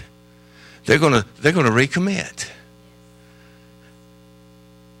commitment. They're going to recommit.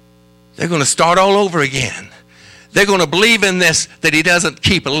 They're going to start all over again. They're going to believe in this, that he doesn't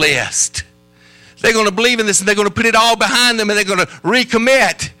keep a list. They're going to believe in this, and they're going to put it all behind them, and they're going to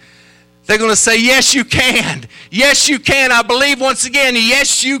recommit. They're going to say, yes, you can. Yes, you can. I believe once again,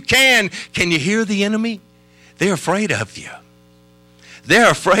 yes, you can. Can you hear the enemy? They're afraid of you.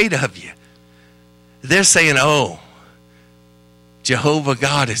 They're afraid of you. They're saying, oh, Jehovah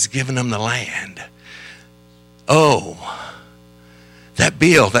God has given them the land. Oh, that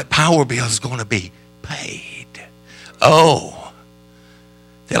bill, that power bill is going to be paid. Oh,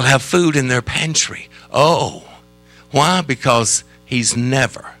 they'll have food in their pantry. Oh, why? Because he's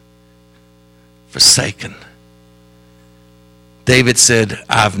never forsaken. David said,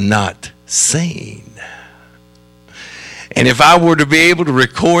 I've not seen. And if I were to be able to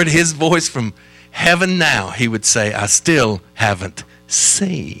record his voice from heaven now, he would say, I still haven't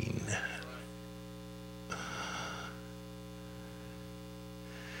seen.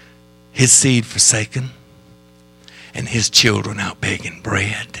 His seed forsaken and his children out begging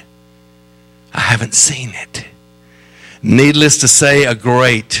bread. I haven't seen it. Needless to say, a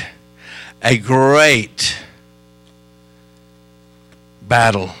great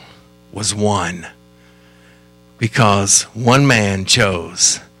battle was won because one man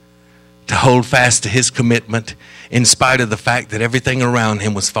chose to hold fast to his commitment in spite of the fact that everything around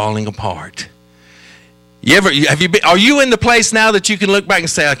him was falling apart. Are you in the place now that you can look back and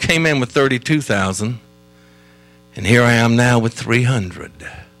say, I came in with 32,000 and here I am now with 300.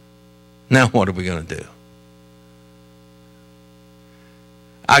 Now what are we going to do?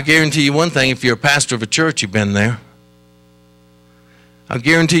 I guarantee you one thing, if you're a pastor of a church, you've been there. I'll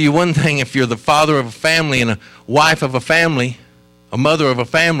guarantee you one thing, if you're the father of a family and a wife of a family, a mother of a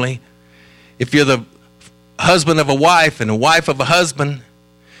family, if you're the husband of a wife and a wife of a husband,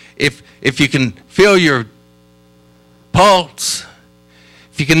 if you can feel your pulse,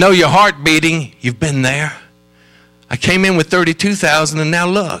 if you can know your heart beating, you've been there. I came in with 32,000 and now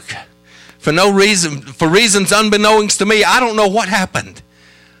look, for reasons unbeknownst to me, I don't know what happened.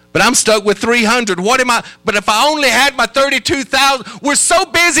 But I'm stuck with 300. But if I only had my 32,000, we're so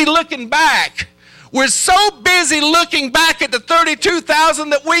busy looking back. We're so busy looking back at the 32,000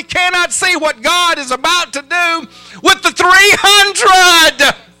 that we cannot see what God is about to do with the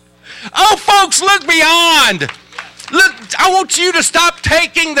 300. Oh, folks, look beyond. Look, I want you to stop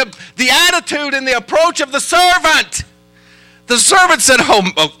taking the attitude and the approach of the servant. The servant said, oh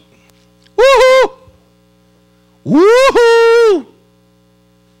woohoo, woohoo.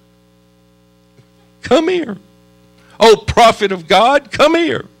 Come here. Oh, prophet of God, come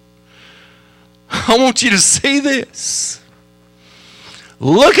here. I want you to see this.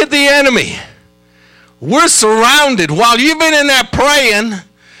 Look at the enemy. We're surrounded. While you've been in there praying,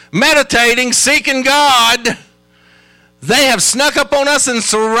 meditating, seeking God, they have snuck up on us and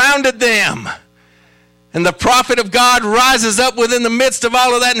surrounded them. And the prophet of God rises up within the midst of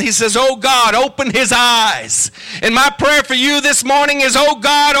all of that and he says, oh God, open his eyes. And my prayer for you this morning is, oh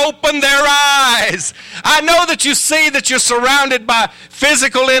God, open their eyes. I know that you see that you're surrounded by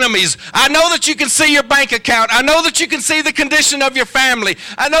physical enemies. I know that you can see your bank account. I know that you can see the condition of your family.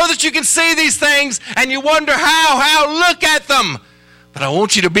 I know that you can see these things and you wonder how, look at them. But I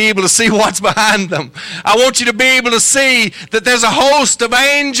want you to be able to see what's behind them. I want you to be able to see that there's a host of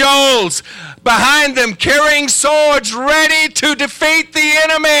angels behind them carrying swords ready to defeat the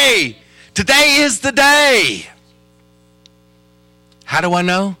enemy. Today is the day. How do I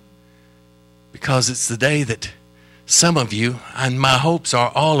know? Because it's the day that some of you, and my hopes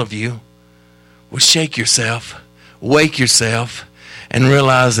are all of you, will shake yourself, wake yourself, and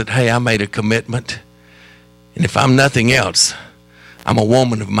realize that, hey, I made a commitment. And if I'm nothing else, I'm a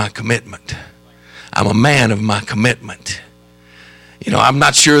woman of my commitment. I'm a man of my commitment. You know, I'm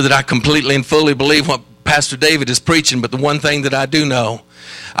not sure that I completely and fully believe what Pastor David is preaching, but the one thing that I do know,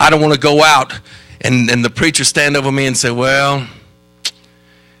 I don't want to go out and the preacher stand over me and say, well,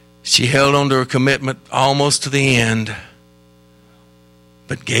 she held on to her commitment almost to the end,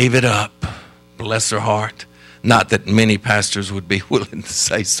 but gave it up. Bless her heart. Not that many pastors would be willing to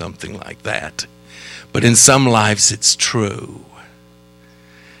say something like that, but in some lives it's true.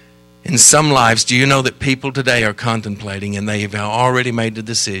 In some lives, do you know that people today are contemplating and they have already made the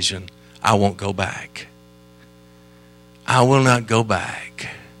decision, I won't go back. I will not go back.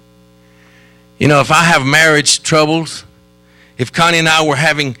 You know, if I have marriage troubles, if Connie and I were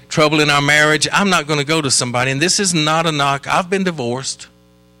having trouble in our marriage, I'm not going to go to somebody, and this is not a knock. I've been divorced.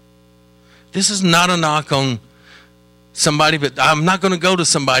 This is not a knock on somebody, but I'm not going to go to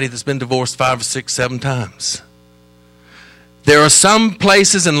somebody that's been divorced 5 or 6, 7 times. There are some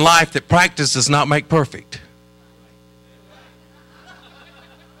places in life that practice does not make perfect.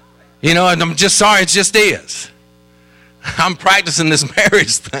 You know, and I'm just sorry, it just is. I'm practicing this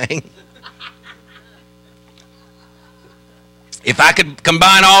marriage thing. If I could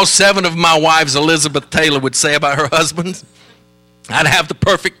combine all 7 of my wives, Elizabeth Taylor would say about her husband, I'd have the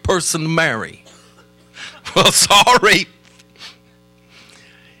perfect person to marry. Well, sorry.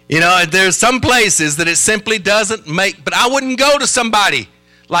 You know, there's some places that it simply doesn't make, but I wouldn't go to somebody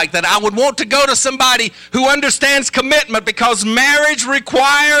like that. I would want to go to somebody who understands commitment, because marriage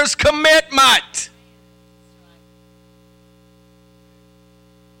requires commitment.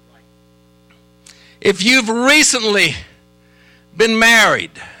 If you've recently been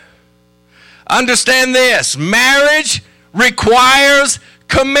married, understand this: marriage requires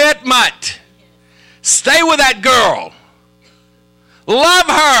commitment. Stay with that girl. Love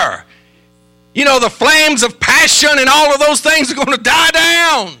her. You know, the flames of passion and all of those things are going to die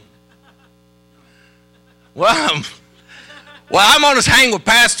down. Well, I'm going to hang with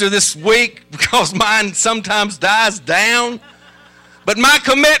Pastor this week because mine sometimes dies down. But my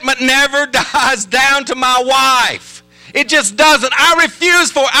commitment never dies down to my wife. It just doesn't.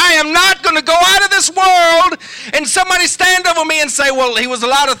 I am not going to go out of this world and somebody stand over me and say, well, he was a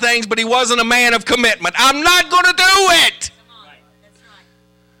lot of things, but he wasn't a man of commitment. I'm not going to do it.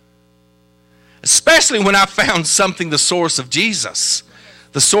 Especially when I found something, the source of Jesus,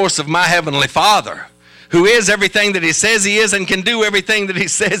 the source of my Heavenly Father, who is everything that He says He is and can do everything that He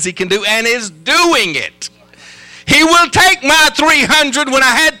says He can do and is doing it. He will take my 300 when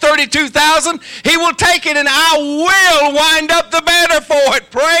I had 32,000. He will take it and I will wind up the better for it.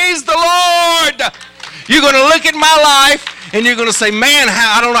 Praise the Lord. You're going to look at my life and you're going to say, man,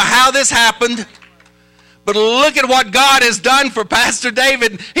 I don't know how this happened. But look at what God has done for Pastor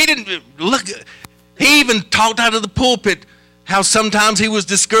David. He even talked out of the pulpit how sometimes he was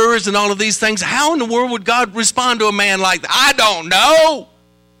discouraged and all of these things. How in the world would God respond to a man like that? I don't know.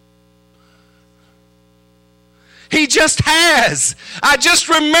 He just has. I just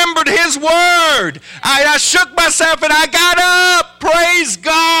remembered His word. I shook myself and I got up. Praise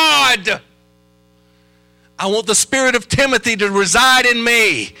God. I want the spirit of Timothy to reside in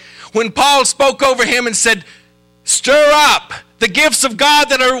me. When Paul spoke over him and said, stir up the gifts of God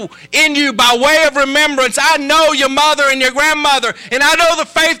that are in you by way of remembrance. I know your mother and your grandmother, and I know the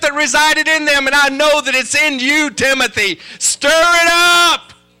faith that resided in them, and I know that it's in you, Timothy. Stir it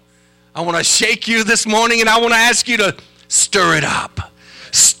up. I want to shake you this morning, and I want to ask you to stir it up.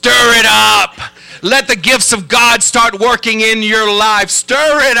 Stir it up. Let the gifts of God start working in your life.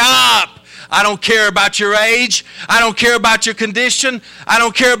 Stir it up. I don't care about your age. I don't care about your condition. I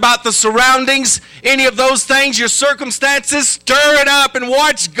don't care about the surroundings, any of those things, your circumstances. Stir it up and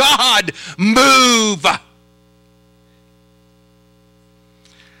watch God move.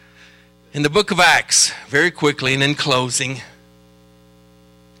 In the book of Acts, very quickly and in closing,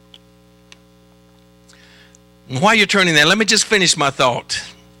 while you're turning there, let me just finish my thought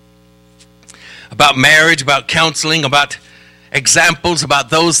about marriage, about counseling, about examples, about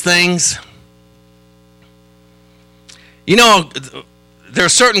those things. You know, there are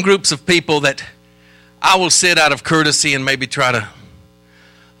certain groups of people that I will sit out of courtesy and maybe try to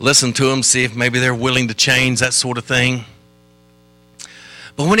listen to them, see if maybe they're willing to change, that sort of thing.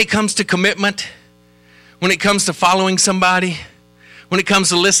 But when it comes to commitment, when it comes to following somebody, when it comes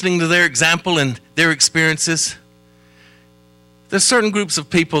to listening to their example and their experiences, there's certain groups of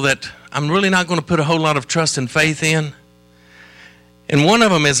people that I'm really not going to put a whole lot of trust and faith in. And one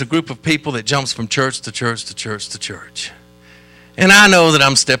of them is a group of people that jumps from church to church to church to church. And I know that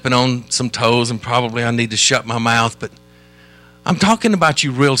I'm stepping on some toes and probably I need to shut my mouth, but I'm talking about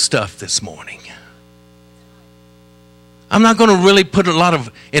you real stuff this morning. I'm not going to really put a lot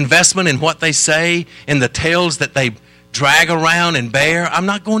of investment in what they say and the tales that they drag around and bear. I'm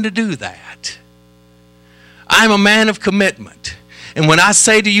not going to do that. I'm a man of commitment. And when I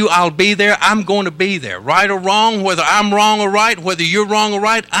say to you, I'll be there, I'm going to be there. Right or wrong, whether I'm wrong or right, whether you're wrong or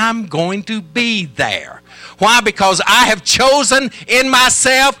right, I'm going to be there. Why? Because I have chosen in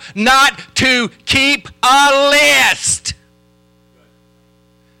myself not to keep a list.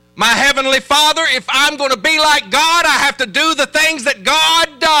 My Heavenly Father, if I'm going to be like God, I have to do the things that God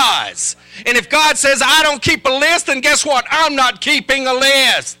does. And if God says I don't keep a list, then guess what? I'm not keeping a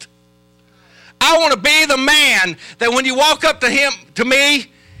list. I want to be the man that when you walk up to me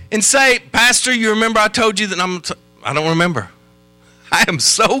and say, Pastor, you remember I told you that I don't remember. I am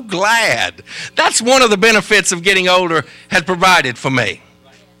so glad. That's one of the benefits of getting older has provided for me.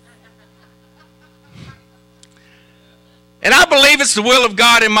 And I believe it's the will of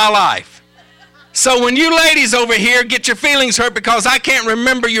God in my life. So when you ladies over here get your feelings hurt because I can't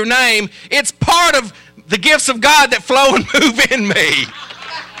remember your name, it's part of the gifts of God that flow and move in me.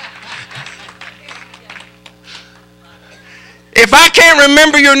 If I can't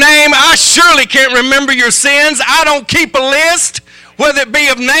remember your name, I surely can't remember your sins. I don't keep a list, whether it be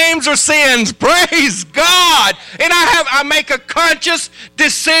of names or sins. Praise God. And I make a conscious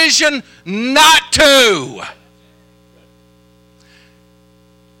decision not to.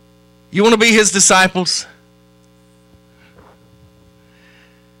 You want to be His disciples?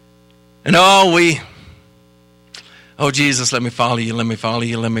 And oh Jesus, let me follow you, let me follow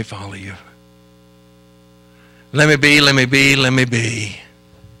you, let me follow you. Let me be, let me be, let me be.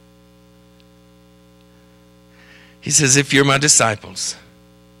 He says, if you're my disciples,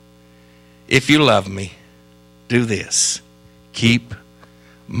 if you love me, do this. Keep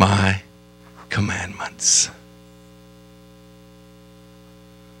my commandments.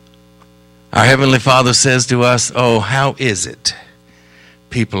 Our Heavenly Father says to us, oh, how is it,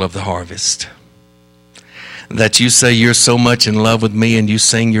 people of the harvest, that you say you're so much in love with me and you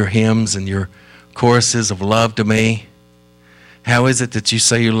sing your hymns and your choruses of love to me? How is it that you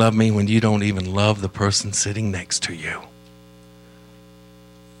say you love me when you don't even love the person sitting next to you?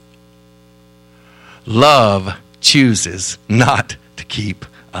 Love chooses not to keep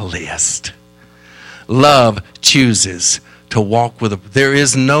a list. Love chooses to walk with there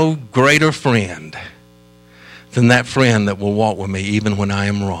is no greater friend than that friend that will walk with me even when I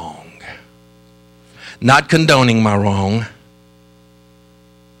am wrong. Not condoning my wrong,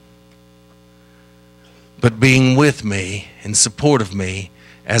 but being with me in support of me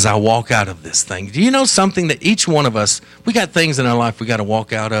as I walk out of this thing. Do you know something that each one of us, we got things in our life we got to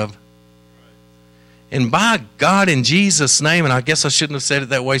walk out of? And by God, in Jesus' name, and I guess I shouldn't have said it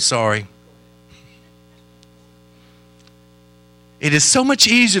that way, sorry. It is so much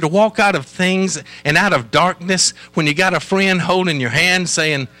easier to walk out of things and out of darkness when you got a friend holding your hand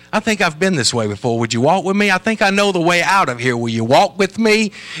saying, I think I've been this way before. Would you walk with me? I think I know the way out of here. Will you walk with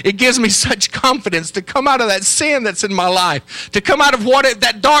me? It gives me such confidence to come out of that sin that's in my life, to come out of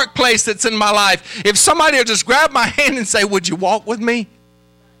that dark place that's in my life. If somebody will just grab my hand and say, would you walk with me?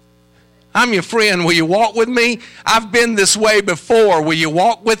 I'm your friend. Will you walk with me? I've been this way before. Will you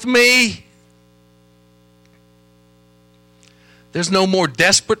walk with me? There's no more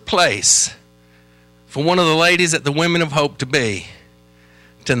desperate place for one of the ladies at the Women of Hope to be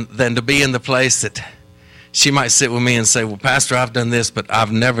than to be in the place that she might sit with me and say, well, Pastor, I've done this, but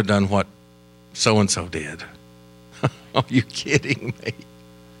I've never done what so-and-so did. Are you kidding me?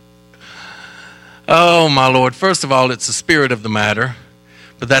 Oh, my Lord. First of all, it's the spirit of the matter,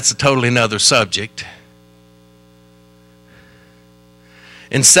 but that's a totally another subject.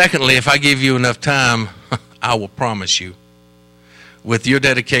 And secondly, if I give you enough time, I will promise you, with your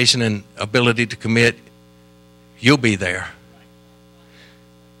dedication and ability to commit, you'll be there.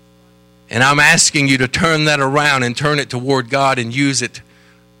 And I'm asking you to turn that around and turn it toward God and use it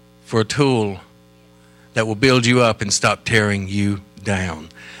for a tool that will build you up and stop tearing you down.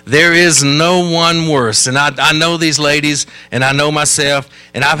 There is no one worse. And I know these ladies, and I know myself,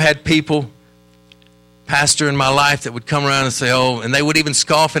 and I've had people, pastor in my life, that would come around and say, oh, and they would even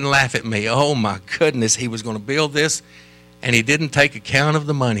scoff and laugh at me. Oh, my goodness, he was going to build this, and he didn't take account of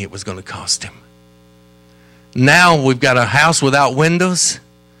the money it was going to cost him. Now we've got a house without windows,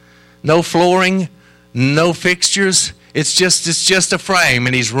 no flooring, no fixtures. It's just a frame,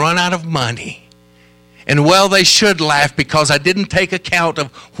 and he's run out of money. And well, they should laugh because I didn't take account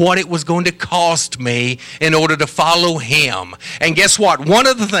of what it was going to cost me in order to follow him. And guess what?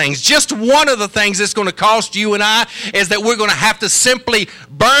 Just one of the things that's going to cost you and I is that we're going to have to simply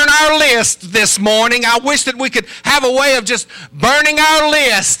burn our list this morning. I wish that we could have a way of just burning our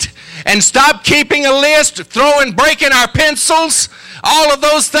list and stop keeping a list, breaking our pencils, all of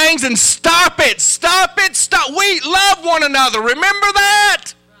those things, and stop it. We love one another. Remember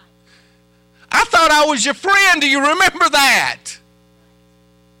that? I thought I was your friend. Do you remember that?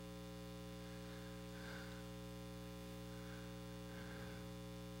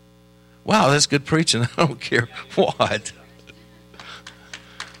 Wow, that's good preaching. I don't care what.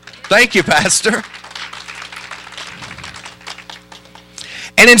 Thank you, Pastor.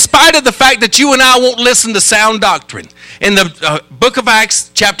 And in spite of the fact that you and I won't listen to sound doctrine, in the book of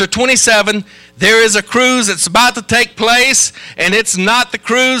Acts, chapter 27, there is a cruise that's about to take place, and it's not the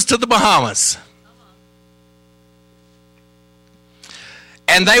cruise to the Bahamas.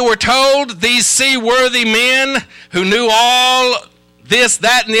 And they were told, these seaworthy men who knew all this,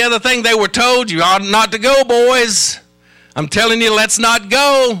 that, and the other thing, they were told, you ought not to go, boys. I'm telling you, let's not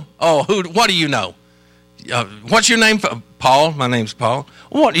go. Oh, what do you know? What's your name? Paul. My name's Paul.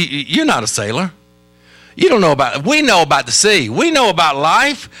 What? You're not a sailor. You don't know about it. We know about the sea. We know about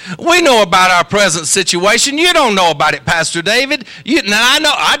life. We know about our present situation. You don't know about it, Pastor David.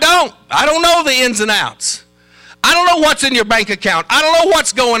 I don't know the ins and outs. I don't know what's in your bank account. I don't know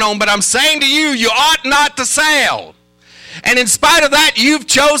what's going on, but I'm saying to you, you ought not to sail. And in spite of that, you've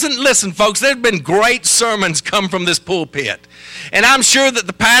chosen, listen, folks, there have been great sermons come from this pulpit. And I'm sure that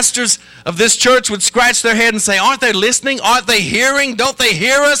the pastors of this church would scratch their head and say, aren't they listening? Aren't they hearing? Don't they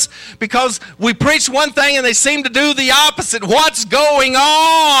hear us? Because we preach one thing and they seem to do the opposite. What's going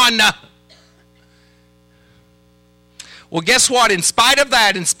on? Well, guess what? In spite of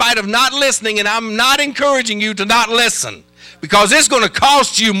that, in spite of not listening, and I'm not encouraging you to not listen, because it's going to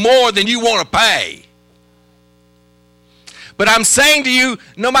cost you more than you want to pay. But I'm saying to you,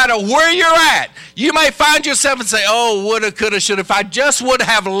 no matter where you're at, you may find yourself and say, oh, woulda, coulda, shoulda, if I just would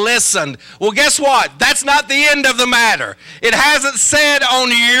have listened. Well, guess what? That's not the end of the matter. It hasn't said on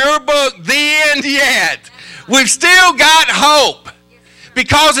your book the end yet. We've still got hope.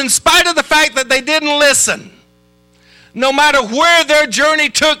 Because in spite of the fact that they didn't listen, no matter where their journey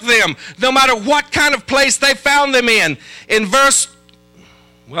took them, no matter what kind of place they found them in verse,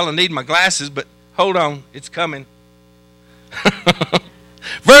 well, I need my glasses, but hold on, it's coming.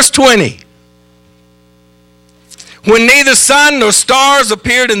 Verse 20. When neither sun nor stars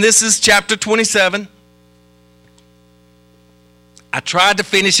appeared, and this is chapter 27. I tried to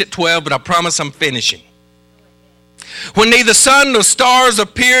finish at 12, but I promise I'm finishing. When neither sun nor stars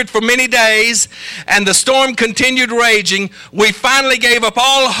appeared for many days, and the storm continued raging, we finally gave up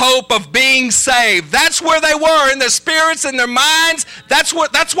all hope of being saved. That's where they were, in their spirits, in their minds. That's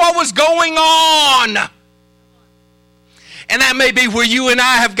what was going on. And that may be where you and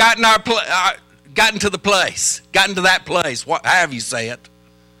I have gotten to that place, however you say it.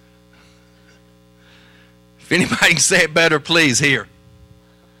 If anybody can say it better, please, here.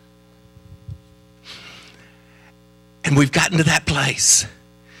 And we've gotten to that place.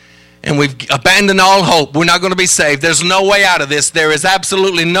 And we've abandoned all hope. We're not going to be saved. There's no way out of this. There is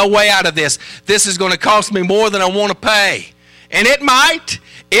absolutely no way out of this. This is going to cost me more than I want to pay. And it might.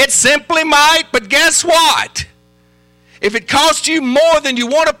 It simply might. But guess what? If it costs you more than you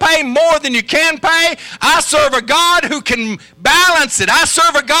want to pay, more than you can pay, I serve a God who can balance it. I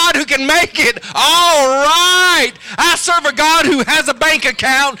serve a God who can make it all right. I serve a God who has a bank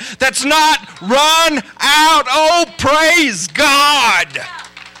account that's not run out. Oh, praise God. I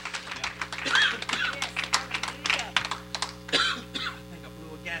think I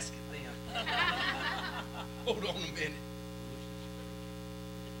blew a gasket then. Hold on a minute.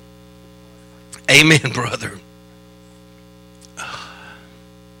 Amen, brother.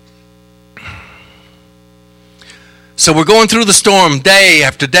 So we're going through the storm day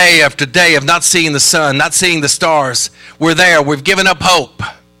after day after day of not seeing the sun, not seeing the stars. We're there. We've given up hope.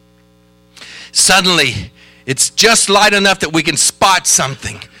 Suddenly, it's just light enough that we can spot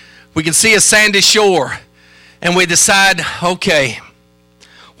something. We can see a sandy shore. And we decide, okay,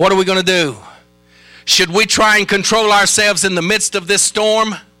 what are we going to do? Should we try and control ourselves in the midst of this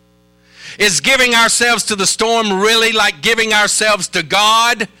storm? Is giving ourselves to the storm really like giving ourselves to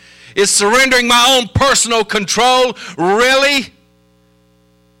God? Is surrendering my own personal control really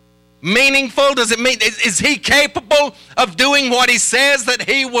meaningful? Does it mean, is he capable of doing what he says that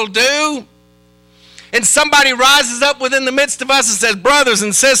he will do? And somebody rises up within the midst of us and says, brothers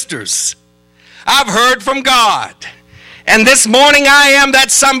and sisters, I've heard from God. And this morning I am that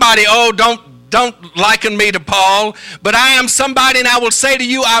somebody. Oh, don't liken me to Paul, but I am somebody, and I will say to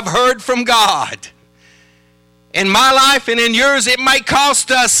you, I've heard from God. In my life and in yours, it may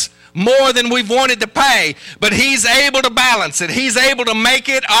cost us more than we've wanted to pay, but he's able to balance it. He's able to make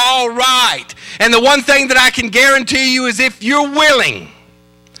it all right. And the one thing that I can guarantee you is if you're willing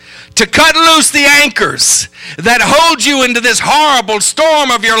to cut loose the anchors that hold you into this horrible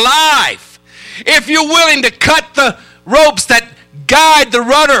storm of your life, if you're willing to cut the ropes that guide the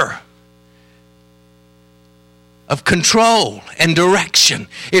rudder of control and direction,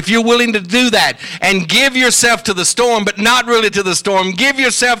 if you're willing to do that and give yourself to the storm, but not really to the storm, give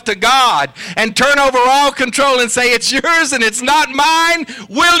yourself to God and turn over all control and say, it's yours and it's not mine,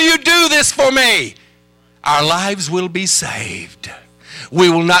 will you do this for me? Our lives will be saved. We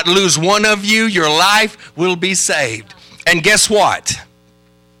will not lose one of you. Your life will be saved. And guess what?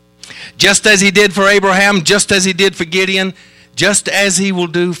 Just as he did for Abraham, just as he did for Gideon, just as he will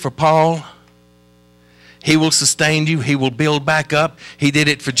do for Paul, he will sustain you. He will build back up. He did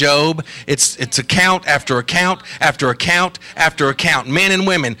it for Job. It's account after account after account after account. Men and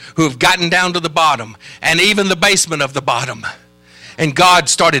women who have gotten down to the bottom and even the basement of the bottom. And God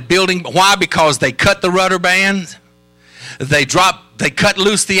started building. Why? Because they cut the rudder band. They cut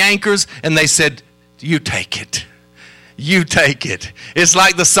loose the anchors, and they said, you take it. You take it. It's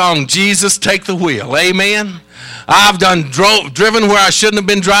like the song, Jesus, take the wheel. Amen. I've driven where I shouldn't have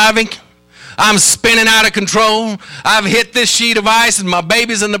been driving. I'm spinning out of control. I've hit this sheet of ice and my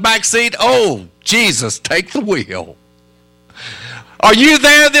baby's in the back seat. Oh, Jesus, take the wheel. Are you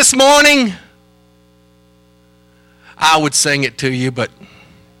there this morning? I would sing it to you, but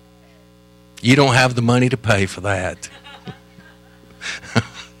you don't have the money to pay for that.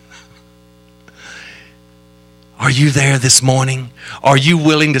 Are you there this morning? Are you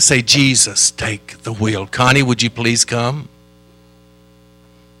willing to say, Jesus, take the wheel? Connie, would you please come?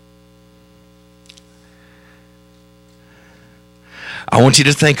 I want you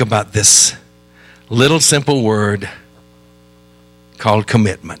to think about this little simple word called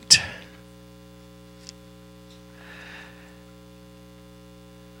commitment.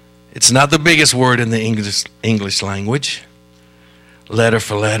 It's not the biggest word in the English language, letter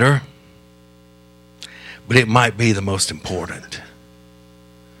for letter, but it might be the most important.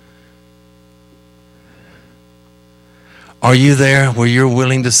 Are you there where you're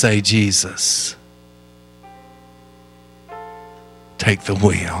willing to say, Jesus, take the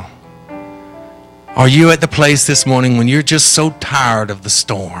wheel? Are you at the place this morning when you're just so tired of the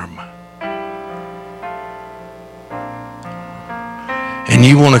storm and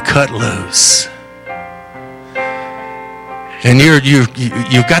you want to cut loose And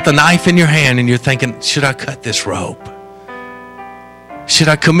you've got the knife in your hand and you're thinking, should I cut this rope? Should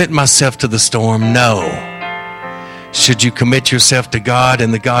I commit myself to the storm? No. Should you commit yourself to God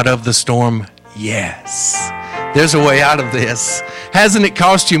and the God of the storm? Yes. There's a way out of this. Hasn't it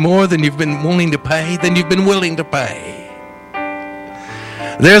cost you more than you've been willing to pay, than you've been willing to pay?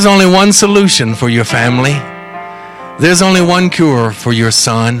 There's only one solution for your family. There's only one cure for your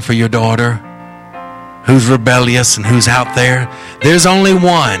son, for your daughter, who's rebellious and who's out there. There's only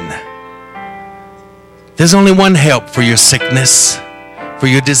one. There's only one help for your sickness, for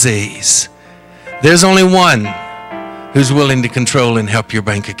your disease. There's only one who's willing to control and help your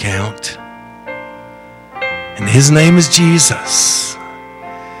bank account. And his name is Jesus.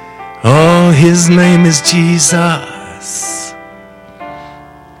 Oh, his name is Jesus.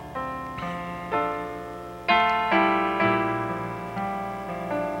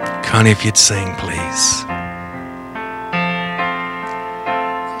 Connie, if you'd sing, please.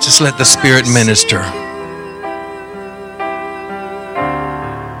 Just let the Spirit minister.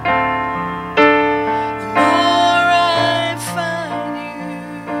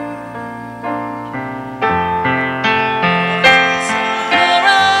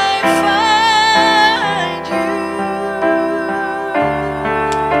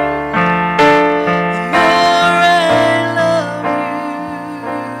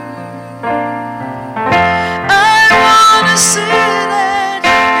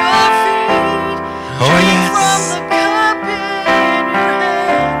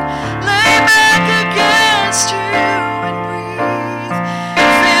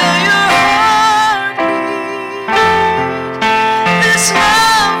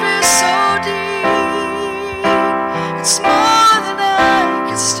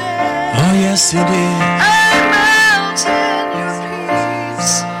 Yes, it is. I melt in your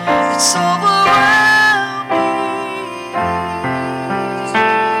peace. It's overwhelming.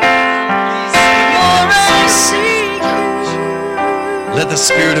 More I seek you. Let the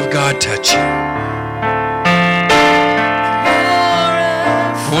Spirit of God touch you.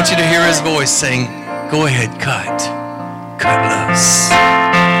 I want you to hear his voice saying, go ahead, cut. Cut loose.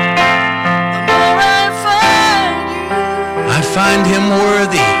 I find him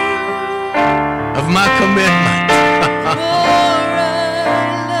worthy of my commitment.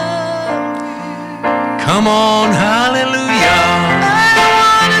 Come on,